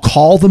I'll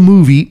call the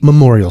movie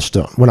Memorial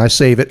Stone when I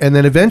save it. And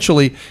then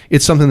eventually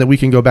it's something that we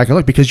can go back and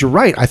look, because you're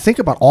right. I think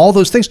about all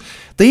those things.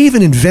 They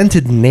even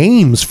invented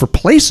names for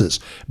places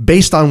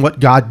based on what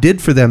God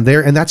did for them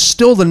there. And that's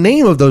still the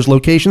name of those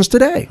locations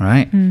today.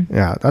 Right.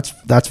 Yeah,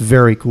 that's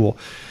very cool.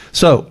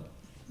 So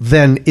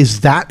then,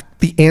 is that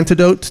the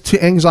antidote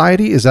to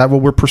anxiety? Is that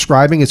what we're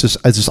prescribing? Is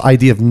this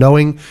idea of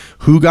knowing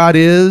who God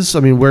is?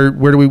 I mean, where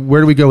do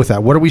we go with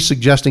that? What are we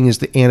suggesting is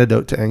the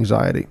antidote to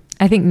anxiety?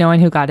 I think knowing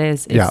who God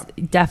is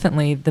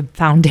definitely the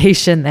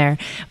foundation there.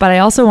 But I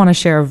also want to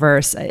share a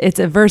verse. It's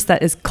a verse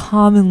that is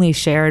commonly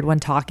shared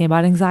when talking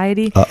about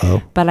anxiety.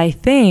 But I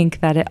think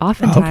that it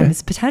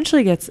oftentimes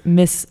potentially gets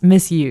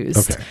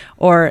misused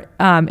or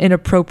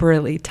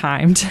inappropriately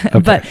timed.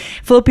 But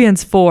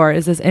Philippians 4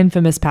 is this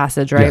infamous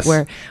passage, right?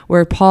 Yes.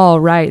 Where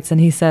Paul writes and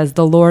he says,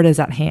 "The Lord is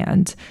at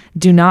hand.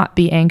 Do not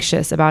be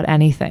anxious about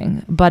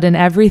anything, but in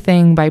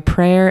everything by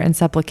prayer and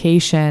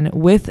supplication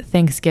with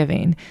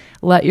thanksgiving,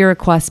 let your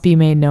requests be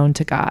made known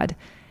to God.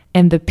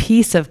 And the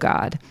peace of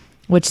God,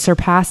 which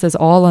surpasses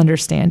all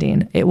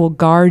understanding, it will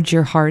guard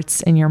your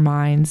hearts and your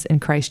minds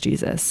in Christ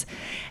Jesus."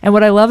 And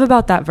what I love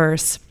about that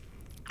verse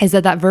is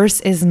that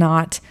verse is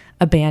not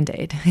a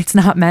Band-Aid. It's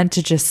not meant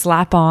to just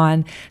slap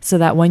on so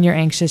that when you're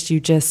anxious, you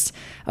just,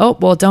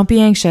 don't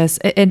be anxious.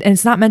 And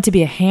it's not meant to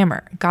be a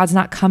hammer. God's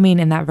not coming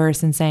in that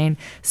verse and saying,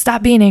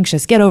 stop being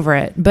anxious, get over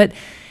it. But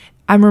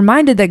I'm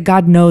reminded that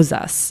God knows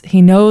us.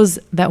 He knows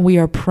that we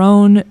are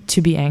prone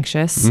to be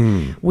anxious.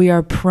 We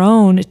are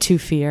prone to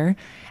fear.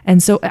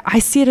 And so I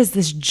see it as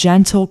this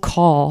gentle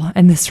call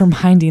and this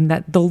reminding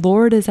that the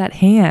Lord is at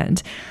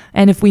hand.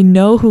 And if we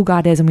know who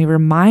God is and we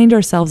remind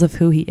ourselves of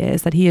who He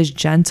is, that He is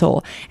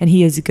gentle and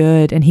He is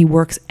good and He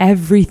works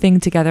everything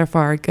together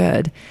for our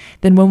good,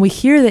 then when we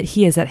hear that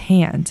He is at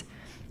hand,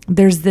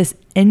 there's this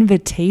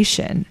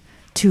invitation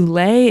to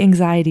lay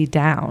anxiety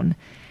down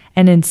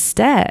and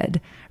instead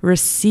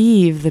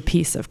receive the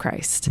peace of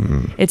Christ.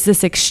 It's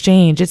this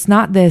exchange. It's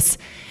not this,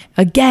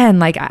 again,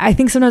 like I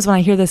think sometimes when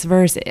I hear this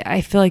verse,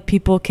 I feel like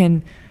people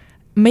can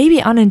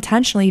maybe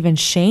unintentionally even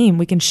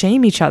we can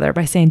shame each other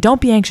by saying, don't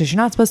be anxious.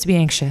 You're not supposed to be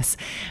anxious.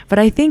 But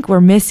I think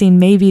we're missing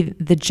maybe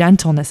the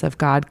gentleness of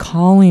God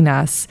calling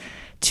us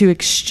to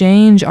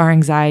exchange our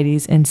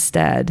anxieties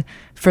instead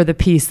for the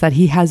peace that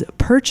He has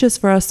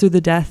purchased for us through the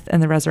death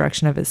and the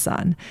resurrection of His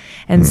Son.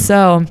 And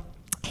so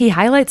he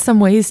highlights some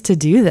ways to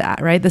do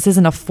that, right? This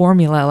isn't a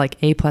formula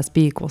like A plus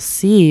B equals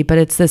C, but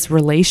it's this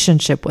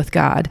relationship with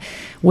God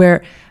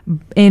where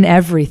in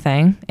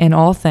everything, in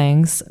all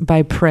things,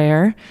 by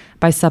prayer,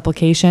 by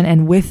supplication,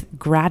 and with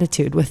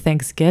gratitude, with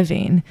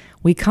thanksgiving,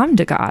 we come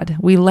to God.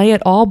 We lay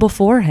it all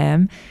before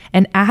him.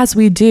 And as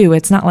we do,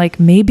 it's not like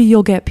maybe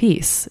you'll get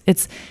peace.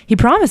 He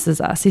promises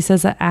us. He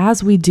says that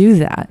as we do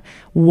that,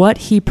 what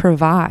he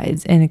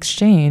provides in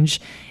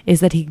exchange is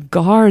that he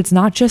guards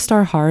not just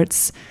our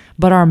hearts,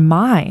 but our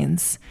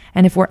minds.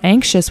 And if we're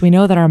anxious, we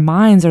know that our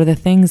minds are the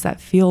things that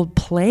feel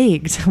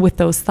plagued with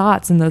those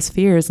thoughts and those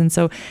fears. And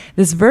so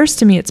this verse,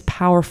 to me, it's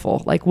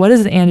powerful. Like, what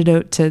is the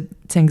antidote to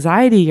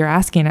anxiety, you're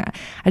asking? I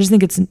just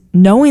think it's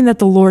knowing that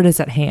the Lord is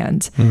at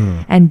hand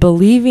and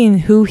believing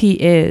who he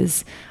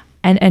is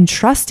and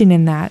trusting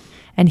in that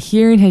and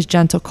hearing his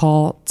gentle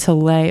call to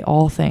lay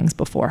all things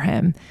before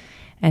him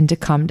and to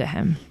come to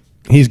him.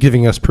 He's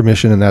giving us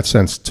permission in that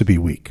sense to be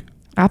weak.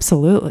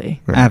 Absolutely.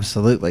 Right.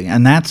 Absolutely.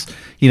 And that's,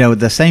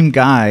 the same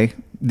guy,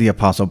 the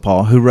Apostle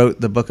Paul, who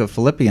wrote the book of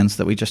Philippians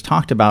that we just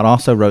talked about,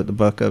 also wrote the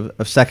book of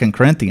 2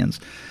 Corinthians.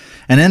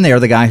 And in there,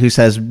 the guy who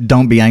says,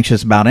 don't be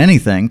anxious about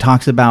anything,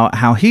 talks about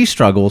how he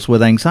struggles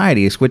with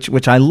anxieties,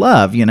 which I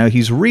love.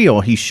 He's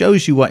real. He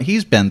shows you what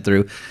he's been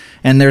through.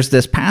 And there's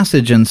this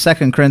passage in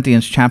 2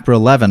 Corinthians chapter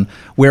 11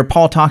 where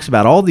Paul talks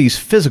about all these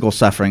physical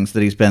sufferings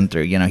that he's been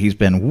through. He's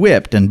been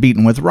whipped and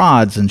beaten with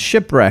rods and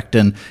shipwrecked,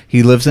 and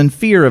he lives in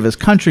fear of his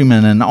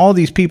countrymen and all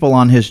these people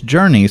on his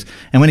journeys.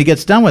 And when he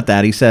gets done with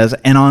that, he says,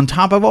 and on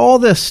top of all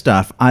this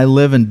stuff, I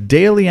live in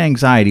daily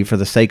anxiety for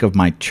the sake of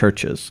my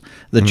churches,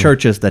 the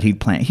churches that he'd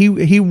planted.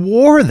 He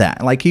wore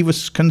that, like he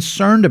was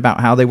concerned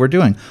about how they were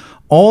doing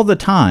all the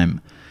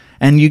time.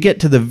 And you get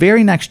to the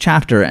very next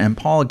chapter, and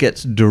Paul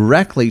gets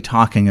directly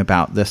talking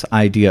about this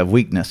idea of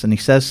weakness. And he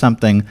says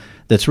something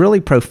that's really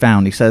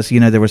profound. He says,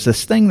 there was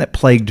this thing that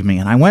plagued me,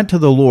 and I went to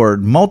the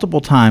Lord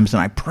multiple times,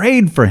 and I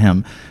prayed for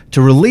him to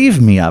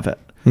relieve me of it.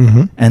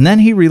 Mm-hmm. And then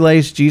he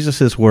relays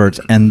Jesus' words,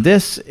 and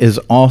this is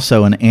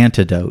also an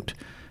antidote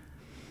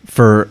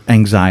for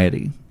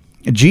anxiety.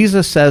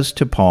 Jesus says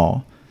to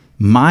Paul,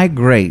 my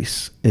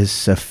grace is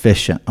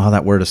sufficient. Oh,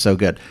 that word is so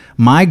good.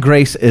 My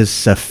grace is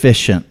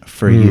sufficient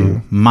for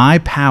you. My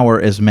power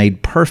is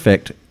made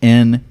perfect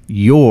in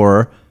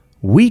your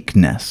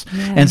weakness.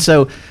 Yeah. And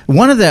so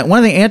one of the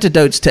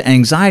antidotes to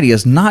anxiety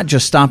is not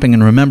just stopping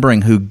and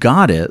remembering who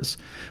God is,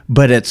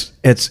 but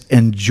it's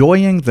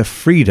enjoying the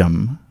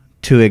freedom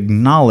to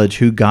acknowledge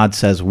who God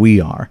says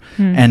we are.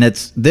 And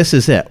this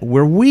is it.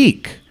 We're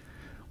weak.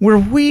 We're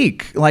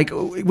weak. Like,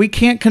 we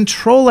can't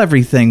control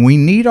everything. We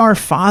need our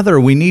Father.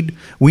 We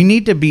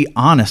need to be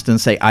honest and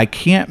say, I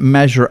can't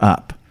measure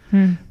up.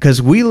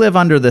 Because we live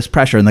under this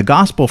pressure, and the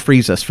gospel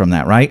frees us from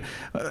that, right?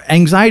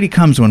 Anxiety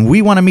comes when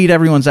we want to meet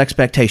everyone's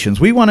expectations.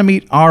 We want to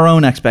meet our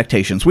own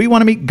expectations. We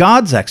want to meet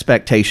God's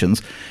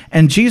expectations.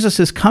 And Jesus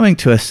is coming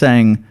to us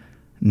saying,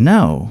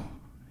 no,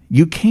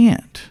 you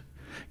can't.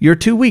 You're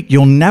too weak.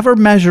 You'll never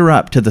measure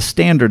up to the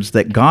standards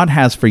that God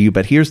has for you.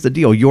 But here's the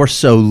deal. You're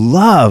so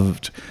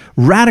loved,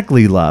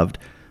 radically loved,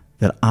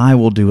 that I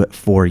will do it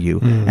for you.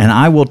 And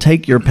I will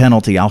take your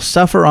penalty. I'll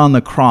suffer on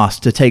the cross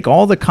to take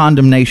all the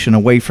condemnation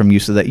away from you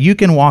so that you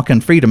can walk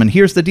in freedom. And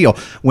here's the deal.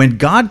 When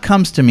God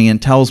comes to me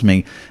and tells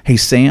me, hey,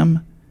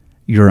 Sam,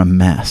 you're a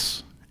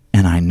mess,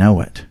 and I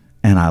know it,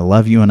 and I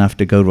love you enough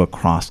to go to a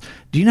cross.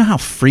 Do you know how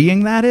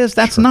freeing that is?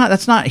 That's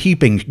not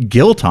heaping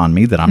guilt on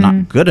me that I'm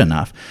not good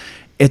enough.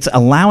 It's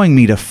allowing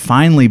me to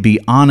finally be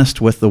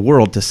honest with the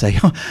world, to say,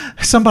 oh,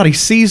 somebody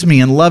sees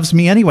me and loves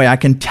me anyway. I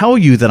can tell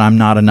you that I'm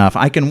not enough.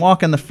 I can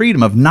walk in the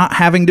freedom of not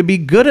having to be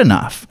good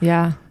enough.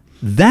 Yeah.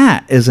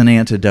 That is an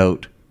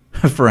antidote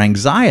for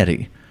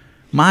anxiety.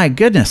 My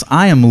goodness,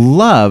 I am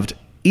loved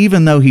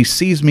even though he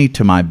sees me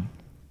to my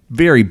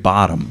very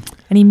bottom.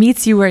 And he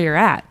meets you where you're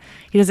at.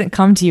 He doesn't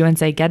come to you and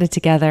say, get it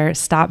together,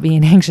 stop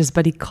being anxious,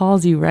 but he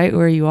calls you right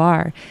where you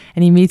are,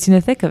 and he meets you in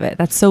the thick of it.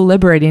 That's so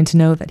liberating to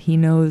know that he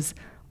knows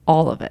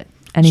all of it,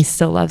 and he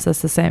still loves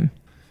us the same.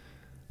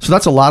 So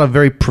that's a lot of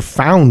very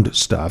profound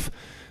stuff.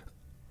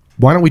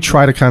 Why don't we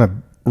try to kind of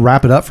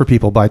wrap it up for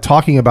people by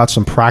talking about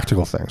some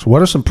practical things?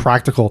 What are some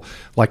practical,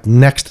 like,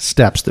 next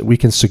steps that we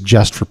can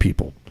suggest for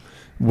people?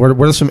 What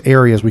are some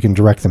areas we can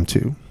direct them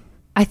to?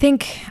 I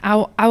think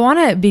I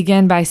want to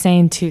begin by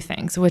saying two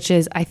things, which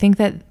is I think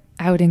that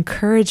I would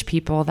encourage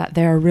people that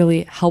there are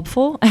really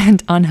helpful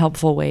and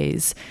unhelpful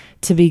ways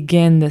to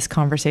begin this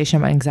conversation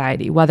about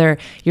anxiety, whether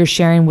you're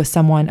sharing with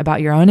someone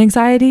about your own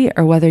anxiety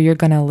or whether you're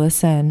going to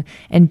listen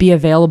and be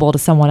available to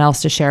someone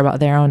else to share about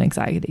their own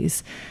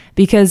anxieties.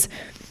 Because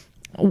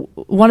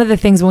one of the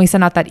things when we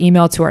send out that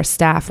email to our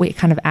staff, we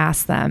kind of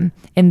ask them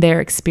in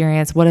their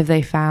experience, what have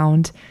they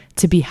found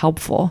to be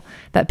helpful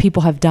that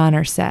people have done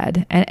or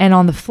said? And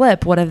on the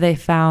flip, what have they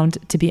found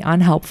to be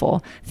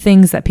unhelpful?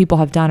 Things that people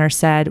have done or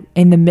said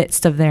in the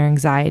midst of their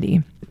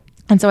anxiety.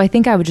 And so I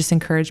think I would just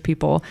encourage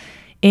people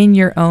in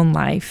your own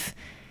life,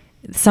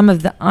 some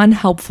of the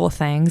unhelpful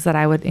things that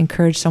I would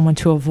encourage someone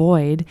to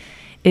avoid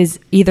is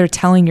either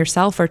telling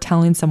yourself or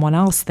telling someone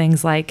else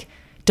things like,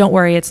 don't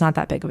worry, it's not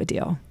that big of a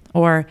deal.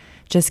 Or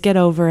Just get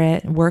over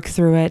it, work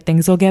through it.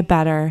 Things will get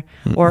better.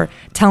 Or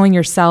telling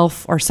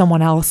yourself or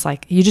someone else,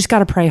 like, you just got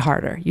to pray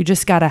harder. You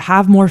just got to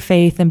have more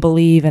faith and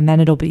believe, and then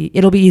it'll be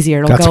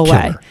easier. It'll go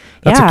away.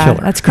 That's a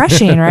killer. That's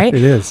crushing, right?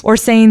 It is. Or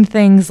saying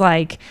things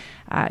like,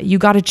 you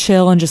got to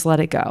chill and just let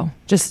it go.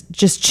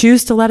 Just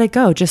choose to let it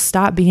go. Just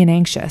stop being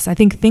anxious. I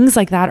think things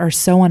like that are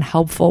so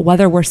unhelpful,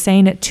 whether we're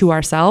saying it to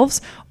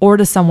ourselves or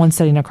to someone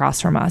sitting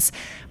across from us.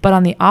 But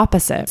on the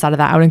opposite side of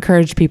that, I would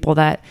encourage people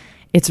that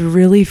it's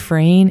really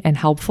freeing and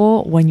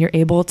helpful when you're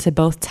able to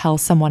both tell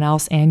someone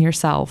else and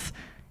yourself,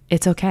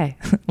 it's okay.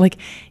 Like,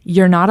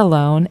 you're not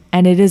alone,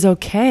 and it is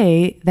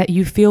okay that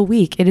you feel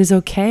weak. It is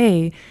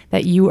okay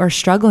that you are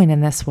struggling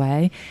in this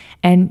way.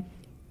 And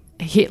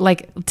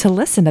to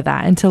listen to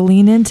that and to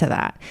lean into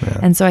that. Yeah.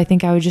 And so I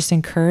think I would just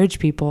encourage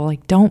people,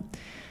 like,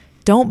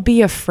 don't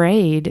be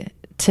afraid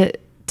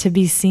to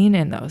be seen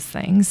in those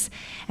things.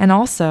 And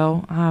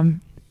also,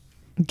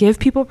 give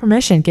people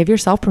permission, give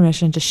yourself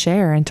permission to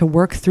share and to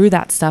work through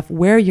that stuff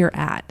where you're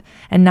at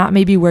and not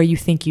maybe where you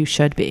think you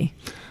should be.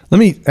 Let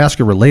me ask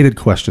a related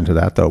question to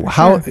that, though.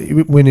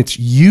 When it's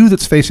you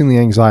that's facing the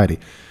anxiety,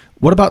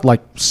 what about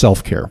like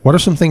self-care? What are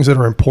some things that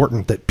are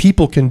important that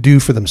people can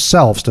do for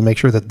themselves to make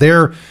sure that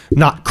they're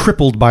not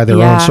crippled by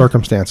their own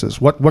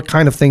circumstances? What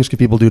kind of things can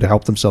people do to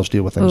help themselves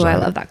deal with anxiety?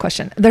 Oh, I love that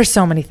question. There's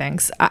so many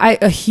things.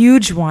 A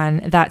huge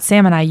one that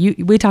Sam and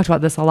we talked about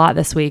this a lot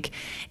this week.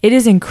 It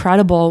is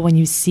incredible when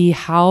you see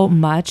how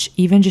much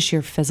even just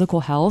your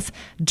physical health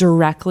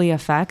directly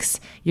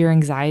affects your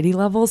anxiety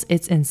levels.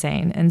 It's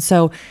insane. And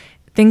so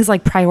things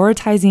like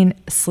prioritizing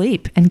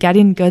sleep and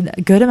getting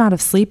good amount of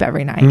sleep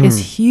every night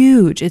is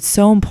huge. It's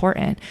so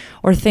important.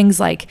 Or things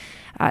like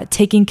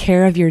taking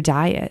care of your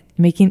diet,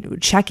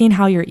 checking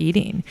how you're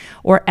eating,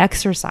 or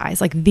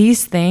exercise. Like,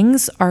 these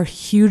things are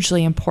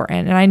hugely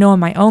important. And I know in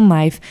my own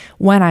life,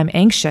 when I'm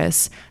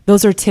anxious,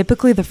 those are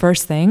typically the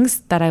first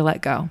things that I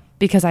let go.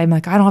 Because I'm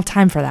like, I don't have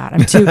time for that.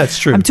 I'm too That's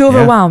true. I'm too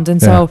overwhelmed. And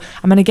so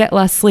I'm going to get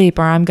less sleep,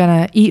 or I'm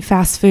going to eat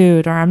fast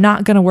food, or I'm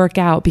not going to work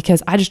out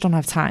because I just don't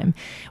have time.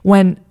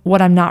 When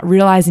what I'm not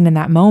realizing in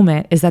that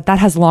moment is that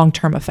has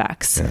long-term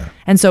effects. Yeah.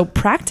 And so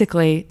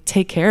practically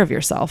take care of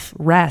yourself,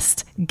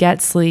 rest,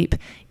 get sleep,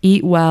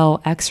 eat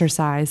well,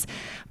 exercise.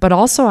 But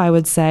also I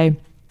would say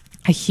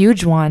a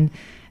huge one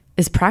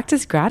is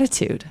practice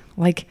gratitude.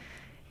 Like,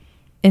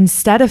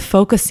 instead of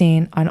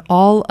focusing on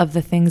all of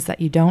the things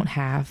that you don't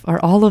have or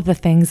all of the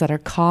things that are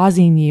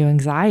causing you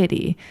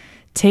anxiety,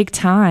 take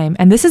time.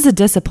 And this is a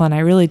discipline, I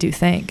really do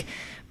think,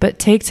 but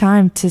take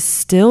time to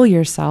still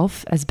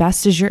yourself as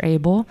best as you're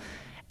able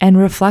and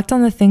reflect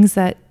on the things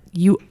that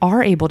you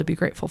are able to be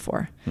grateful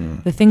for,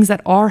 the things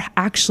that are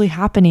actually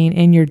happening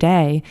in your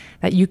day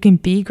that you can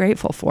be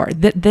grateful for.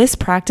 This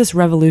practice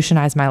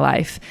revolutionized my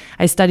life.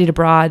 I studied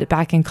abroad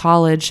back in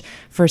college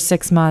for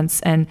 6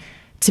 months, and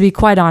to be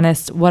quite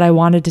honest, what I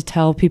wanted to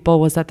tell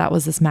people was that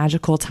was this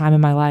magical time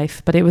in my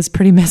life, but it was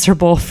pretty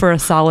miserable for a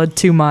solid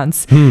 2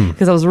 months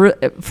because I was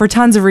for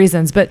tons of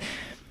reasons, but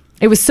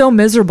it was so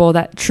miserable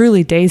that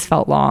truly days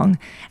felt long.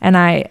 And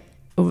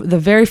the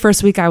very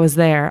first week I was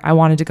there, I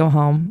wanted to go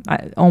home,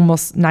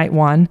 almost night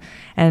one.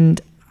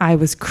 And I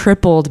was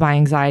crippled by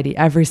anxiety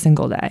every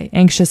single day,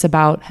 anxious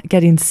about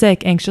getting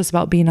sick, anxious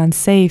about being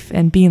unsafe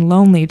and being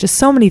lonely, just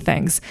so many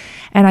things.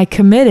 And I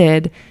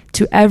committed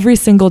to every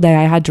single day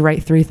I had to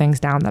write 3 things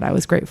down that I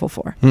was grateful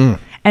for.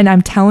 And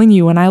I'm telling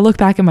you, when I look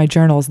back at my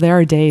journals, there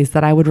are days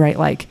that I would write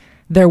like,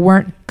 there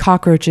weren't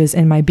cockroaches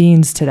in my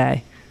beans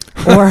today.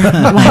 Or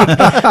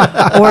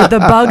or the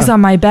bugs on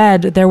my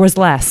bed, there was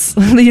less.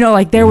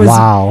 There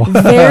was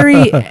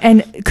very,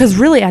 and because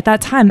really at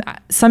that time,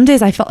 some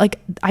days I felt like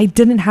I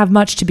didn't have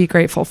much to be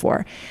grateful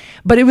for.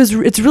 But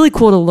it's really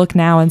cool to look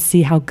now and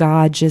see how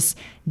God just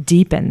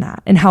deepened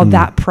that and how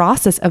that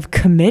process of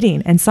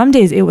committing. And some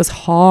days it was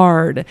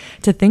hard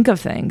to think of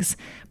things,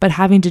 but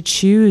having to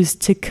choose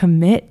to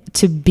commit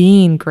to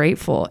being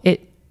grateful,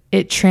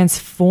 it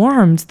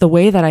transformed the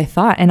way that I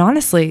thought. And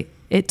honestly,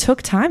 it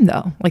took time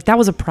though. Like, that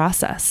was a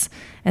process.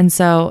 And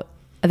so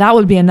that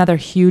would be another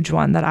huge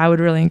one that I would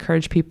really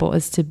encourage people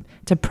is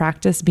to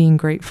practice being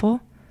grateful.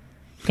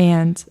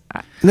 And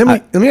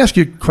let me ask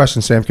you a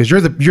question, Sam, because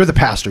you're the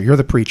pastor, you're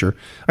the preacher.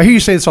 I hear you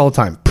say this all the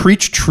time.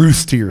 Preach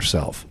truth to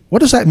yourself. What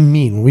does that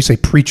mean when we say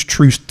preach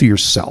truth to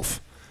yourself?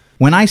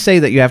 When I say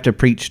that you have to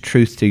preach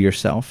truth to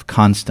yourself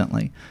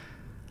constantly,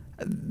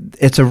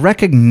 it's a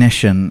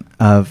recognition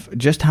of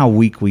just how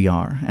weak we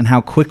are and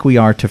how quick we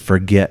are to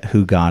forget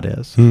who God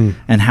is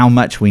and how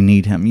much we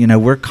need him.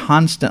 We're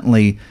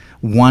constantly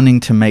wanting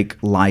to make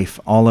life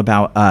all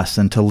about us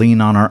and to lean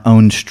on our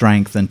own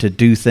strength and to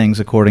do things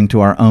according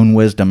to our own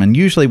wisdom. And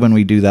usually when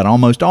we do that,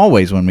 almost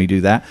always when we do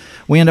that,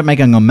 we end up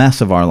making a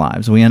mess of our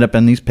lives. We end up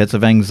in these pits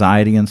of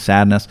anxiety and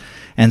sadness.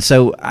 And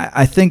so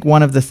I think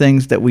one of the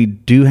things that we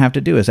do have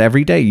to do is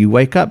every day you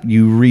wake up,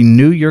 you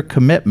renew your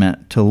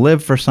commitment to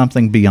live for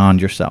something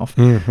beyond yourself,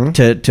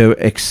 to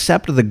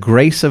accept the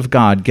grace of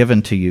God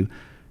given to you,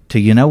 to,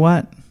 you know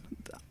what?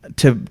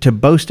 to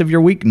boast of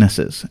your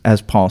weaknesses,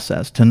 as Paul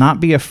says, to not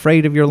be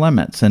afraid of your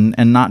limits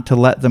and not to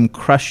let them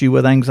crush you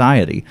with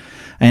anxiety.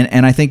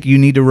 And I think you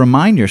need to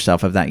remind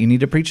yourself of that. You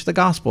need to preach the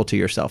gospel to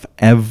yourself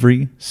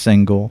every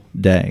single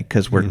day,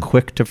 because we're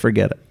quick to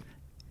forget it.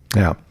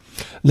 Yeah.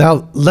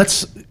 Now,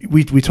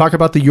 we talk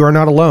about the you're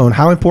not alone.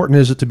 How important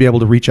is it to be able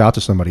to reach out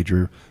to somebody,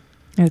 Drew?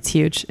 It's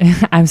huge.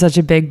 I'm such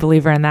a big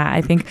believer in that.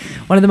 I think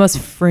one of the most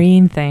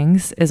freeing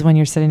things is when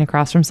you're sitting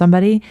across from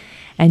somebody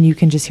and you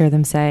can just hear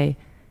them say,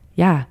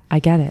 yeah, I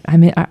get it. I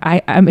mean,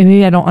 I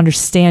maybe I don't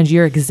understand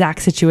your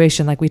exact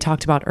situation like we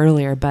talked about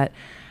earlier, but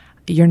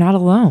you're not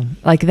alone.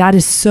 Like, that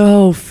is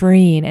so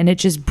freeing, and it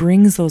just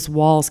brings those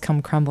walls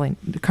come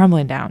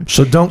crumbling down.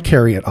 So don't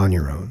carry it on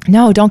your own.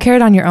 No, don't carry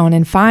it on your own,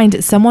 and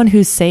find someone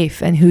who's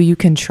safe and who you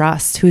can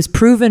trust, who's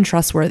proven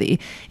trustworthy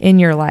in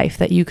your life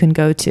that you can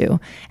go to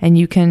and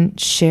you can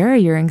share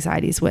your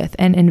anxieties with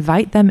and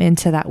invite them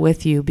into that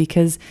with you,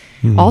 because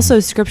also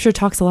Scripture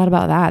talks a lot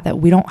about that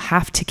we don't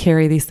have to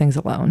carry these things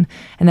alone,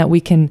 and that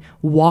we can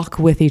walk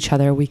with each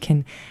other. We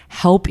can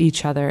help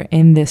each other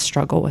in this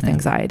struggle with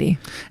anxiety.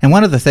 And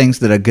one of the things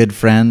that a good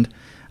friend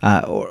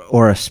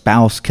or a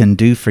spouse can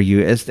do for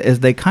you is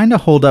they kind of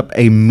hold up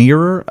a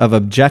mirror of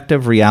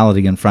objective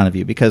reality in front of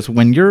you. Because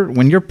when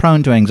you're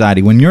prone to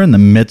anxiety, when you're in the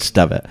midst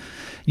of it,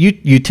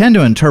 you tend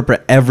to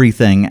interpret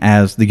everything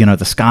as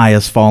the sky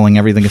is falling,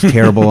 everything is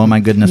terrible. Oh my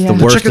goodness, the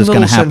worst is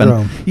going to happen.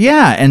 Syndrome.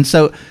 Yeah, and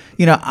so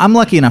I'm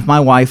lucky enough. My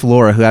wife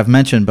Laura, who I've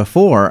mentioned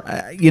before,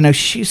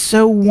 she's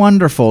so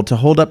wonderful to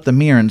hold up the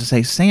mirror and to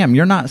say, Sam,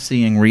 you're not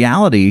seeing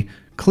reality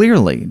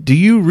clearly. Do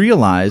you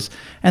realize?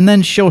 And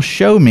then she'll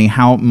show me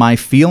how my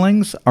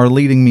feelings are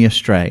leading me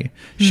astray.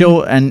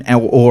 She'll in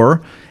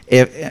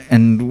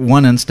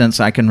one instance,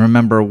 I can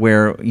remember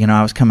where,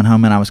 I was coming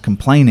home and I was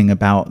complaining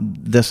about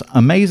this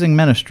amazing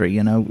ministry.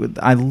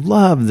 I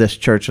love this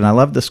church and I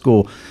love the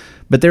school.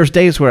 But there's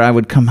days where I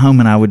would come home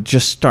and I would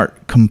just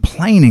start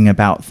complaining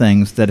about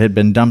things that had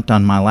been dumped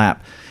on my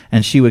lap.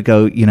 And she would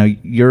go,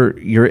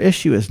 your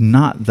issue is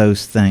not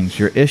those things.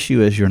 Your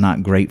issue is you're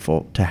not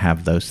grateful to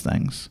have those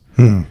things.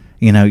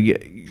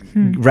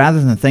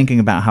 Rather than thinking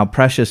about how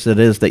precious it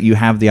is that you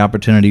have the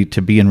opportunity to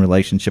be in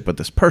relationship with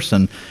this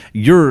person,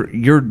 you're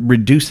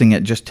reducing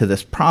it just to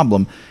this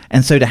problem.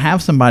 And so to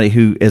have somebody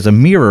who is a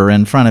mirror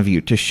in front of you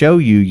to show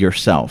you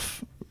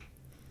yourself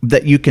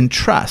that you can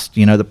trust.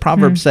 The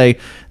Proverbs say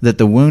that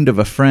the wound of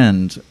a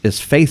friend is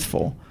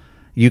faithful.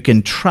 You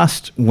can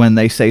trust when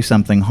they say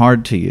something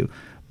hard to you,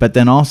 but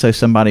then also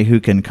somebody who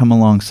can come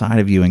alongside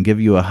of you and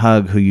give you a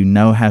hug, who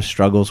has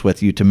struggles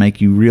with you, to make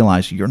you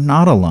realize you're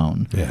not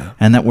alone. Yeah.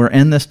 And that we're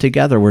in this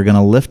together. We're going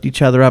to lift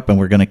each other up and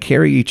we're going to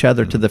carry each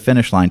other to the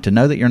finish line. To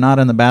know that you're not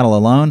in the battle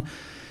alone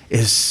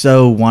is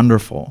so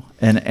wonderful.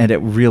 And it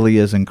really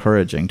is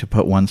encouraging to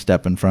put one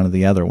step in front of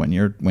the other when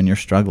you're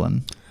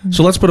struggling.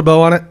 So let's put a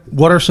bow on it.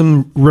 What are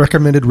some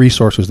recommended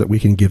resources that we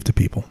can give to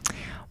people?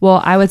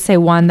 Well, I would say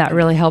one that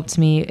really helped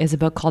me is a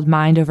book called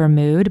Mind Over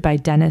Mood by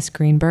Dennis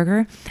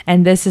Greenberger.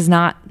 And this is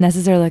not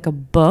necessarily like a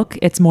book.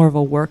 It's more of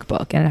a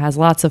workbook. And it has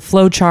lots of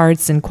flow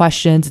charts and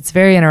questions. It's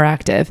very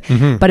interactive.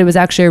 But it was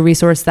actually a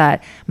resource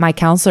that my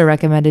counselor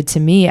recommended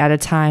to me at a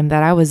time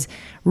that I was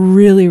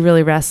really,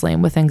 really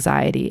wrestling with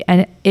anxiety.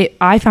 And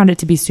I found it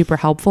to be super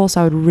helpful.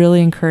 So I would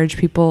really encourage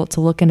people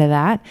to look into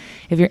that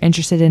if you're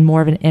interested in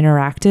more of an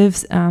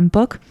interactive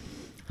book.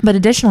 But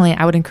additionally,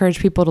 I would encourage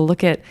people to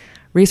look at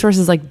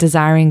resources like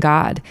Desiring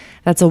God.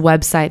 That's a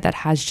website that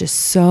has just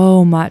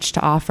so much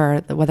to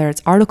offer, whether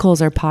it's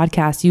articles or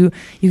podcasts. You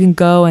can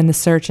go in the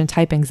search and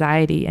type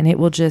anxiety, and it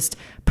will just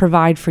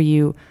provide for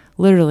you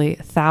literally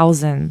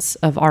thousands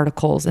of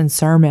articles and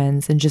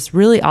sermons and just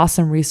really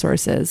awesome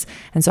resources.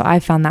 And so I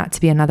found that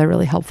to be another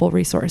really helpful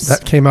resource.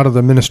 That came out of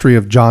the ministry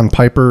of John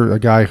Piper, a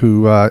guy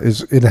who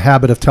is in the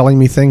habit of telling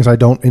me things I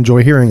don't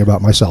enjoy hearing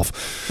about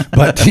myself.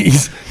 But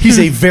he's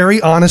a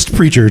very honest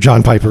preacher,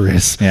 John Piper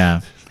is. Yeah.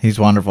 He's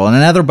wonderful. And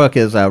another book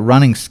is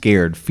Running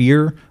Scared,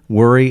 Fear,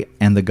 Worry,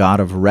 and the God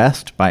of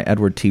Rest by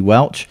Edward T.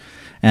 Welch.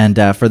 And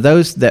for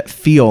those that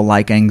feel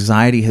like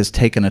anxiety has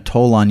taken a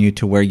toll on you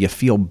to where you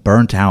feel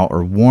burnt out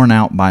or worn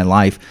out by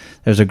life,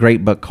 there's a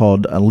great book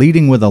called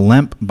Leading with a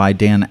Limp by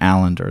Dan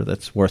Allender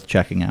that's worth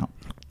checking out.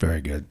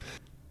 Very good.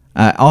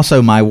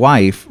 Also, my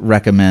wife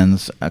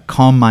recommends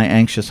Calm My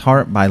Anxious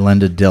Heart by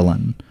Linda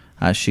Dillon.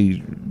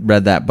 She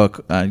read that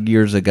book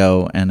years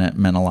ago, and it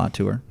meant a lot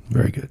to her.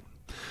 Very good.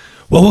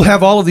 Well, we'll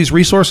have all of these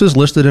resources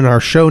listed in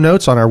our show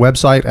notes on our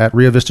website at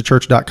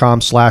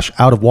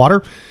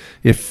riavistachurch.com/outofwater.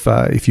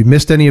 If you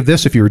missed any of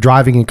this, if you were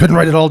driving and couldn't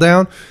write it all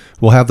down,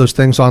 we'll have those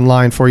things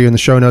online for you in the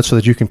show notes so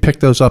that you can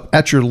pick those up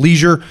at your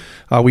leisure.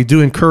 We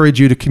do encourage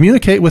you to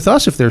communicate with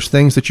us if there's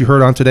things that you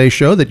heard on today's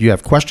show that you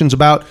have questions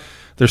about.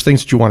 There's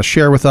things that you want to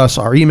share with us.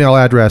 Our email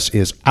address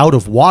is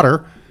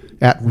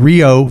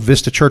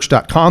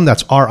outofwater@riovistachurch.com.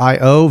 That's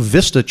RIO,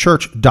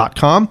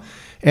 vistachurch.com.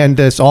 And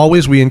as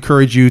always, we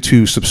encourage you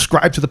to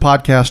subscribe to the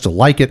podcast, to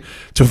like it,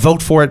 to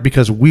vote for it,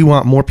 because we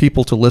want more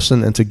people to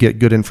listen and to get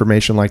good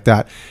information like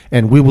that.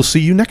 And we will see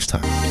you next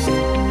time.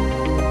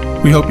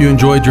 We hope you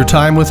enjoyed your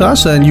time with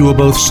us and you will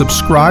both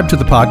subscribe to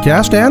the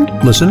podcast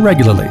and listen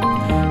regularly.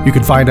 You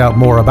can find out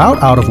more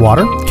about Out of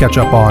Water, catch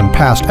up on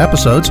past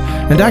episodes,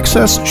 and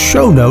access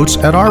show notes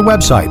at our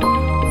website,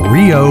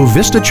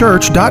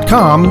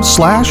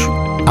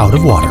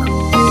 riovistachurch.com/outofwater.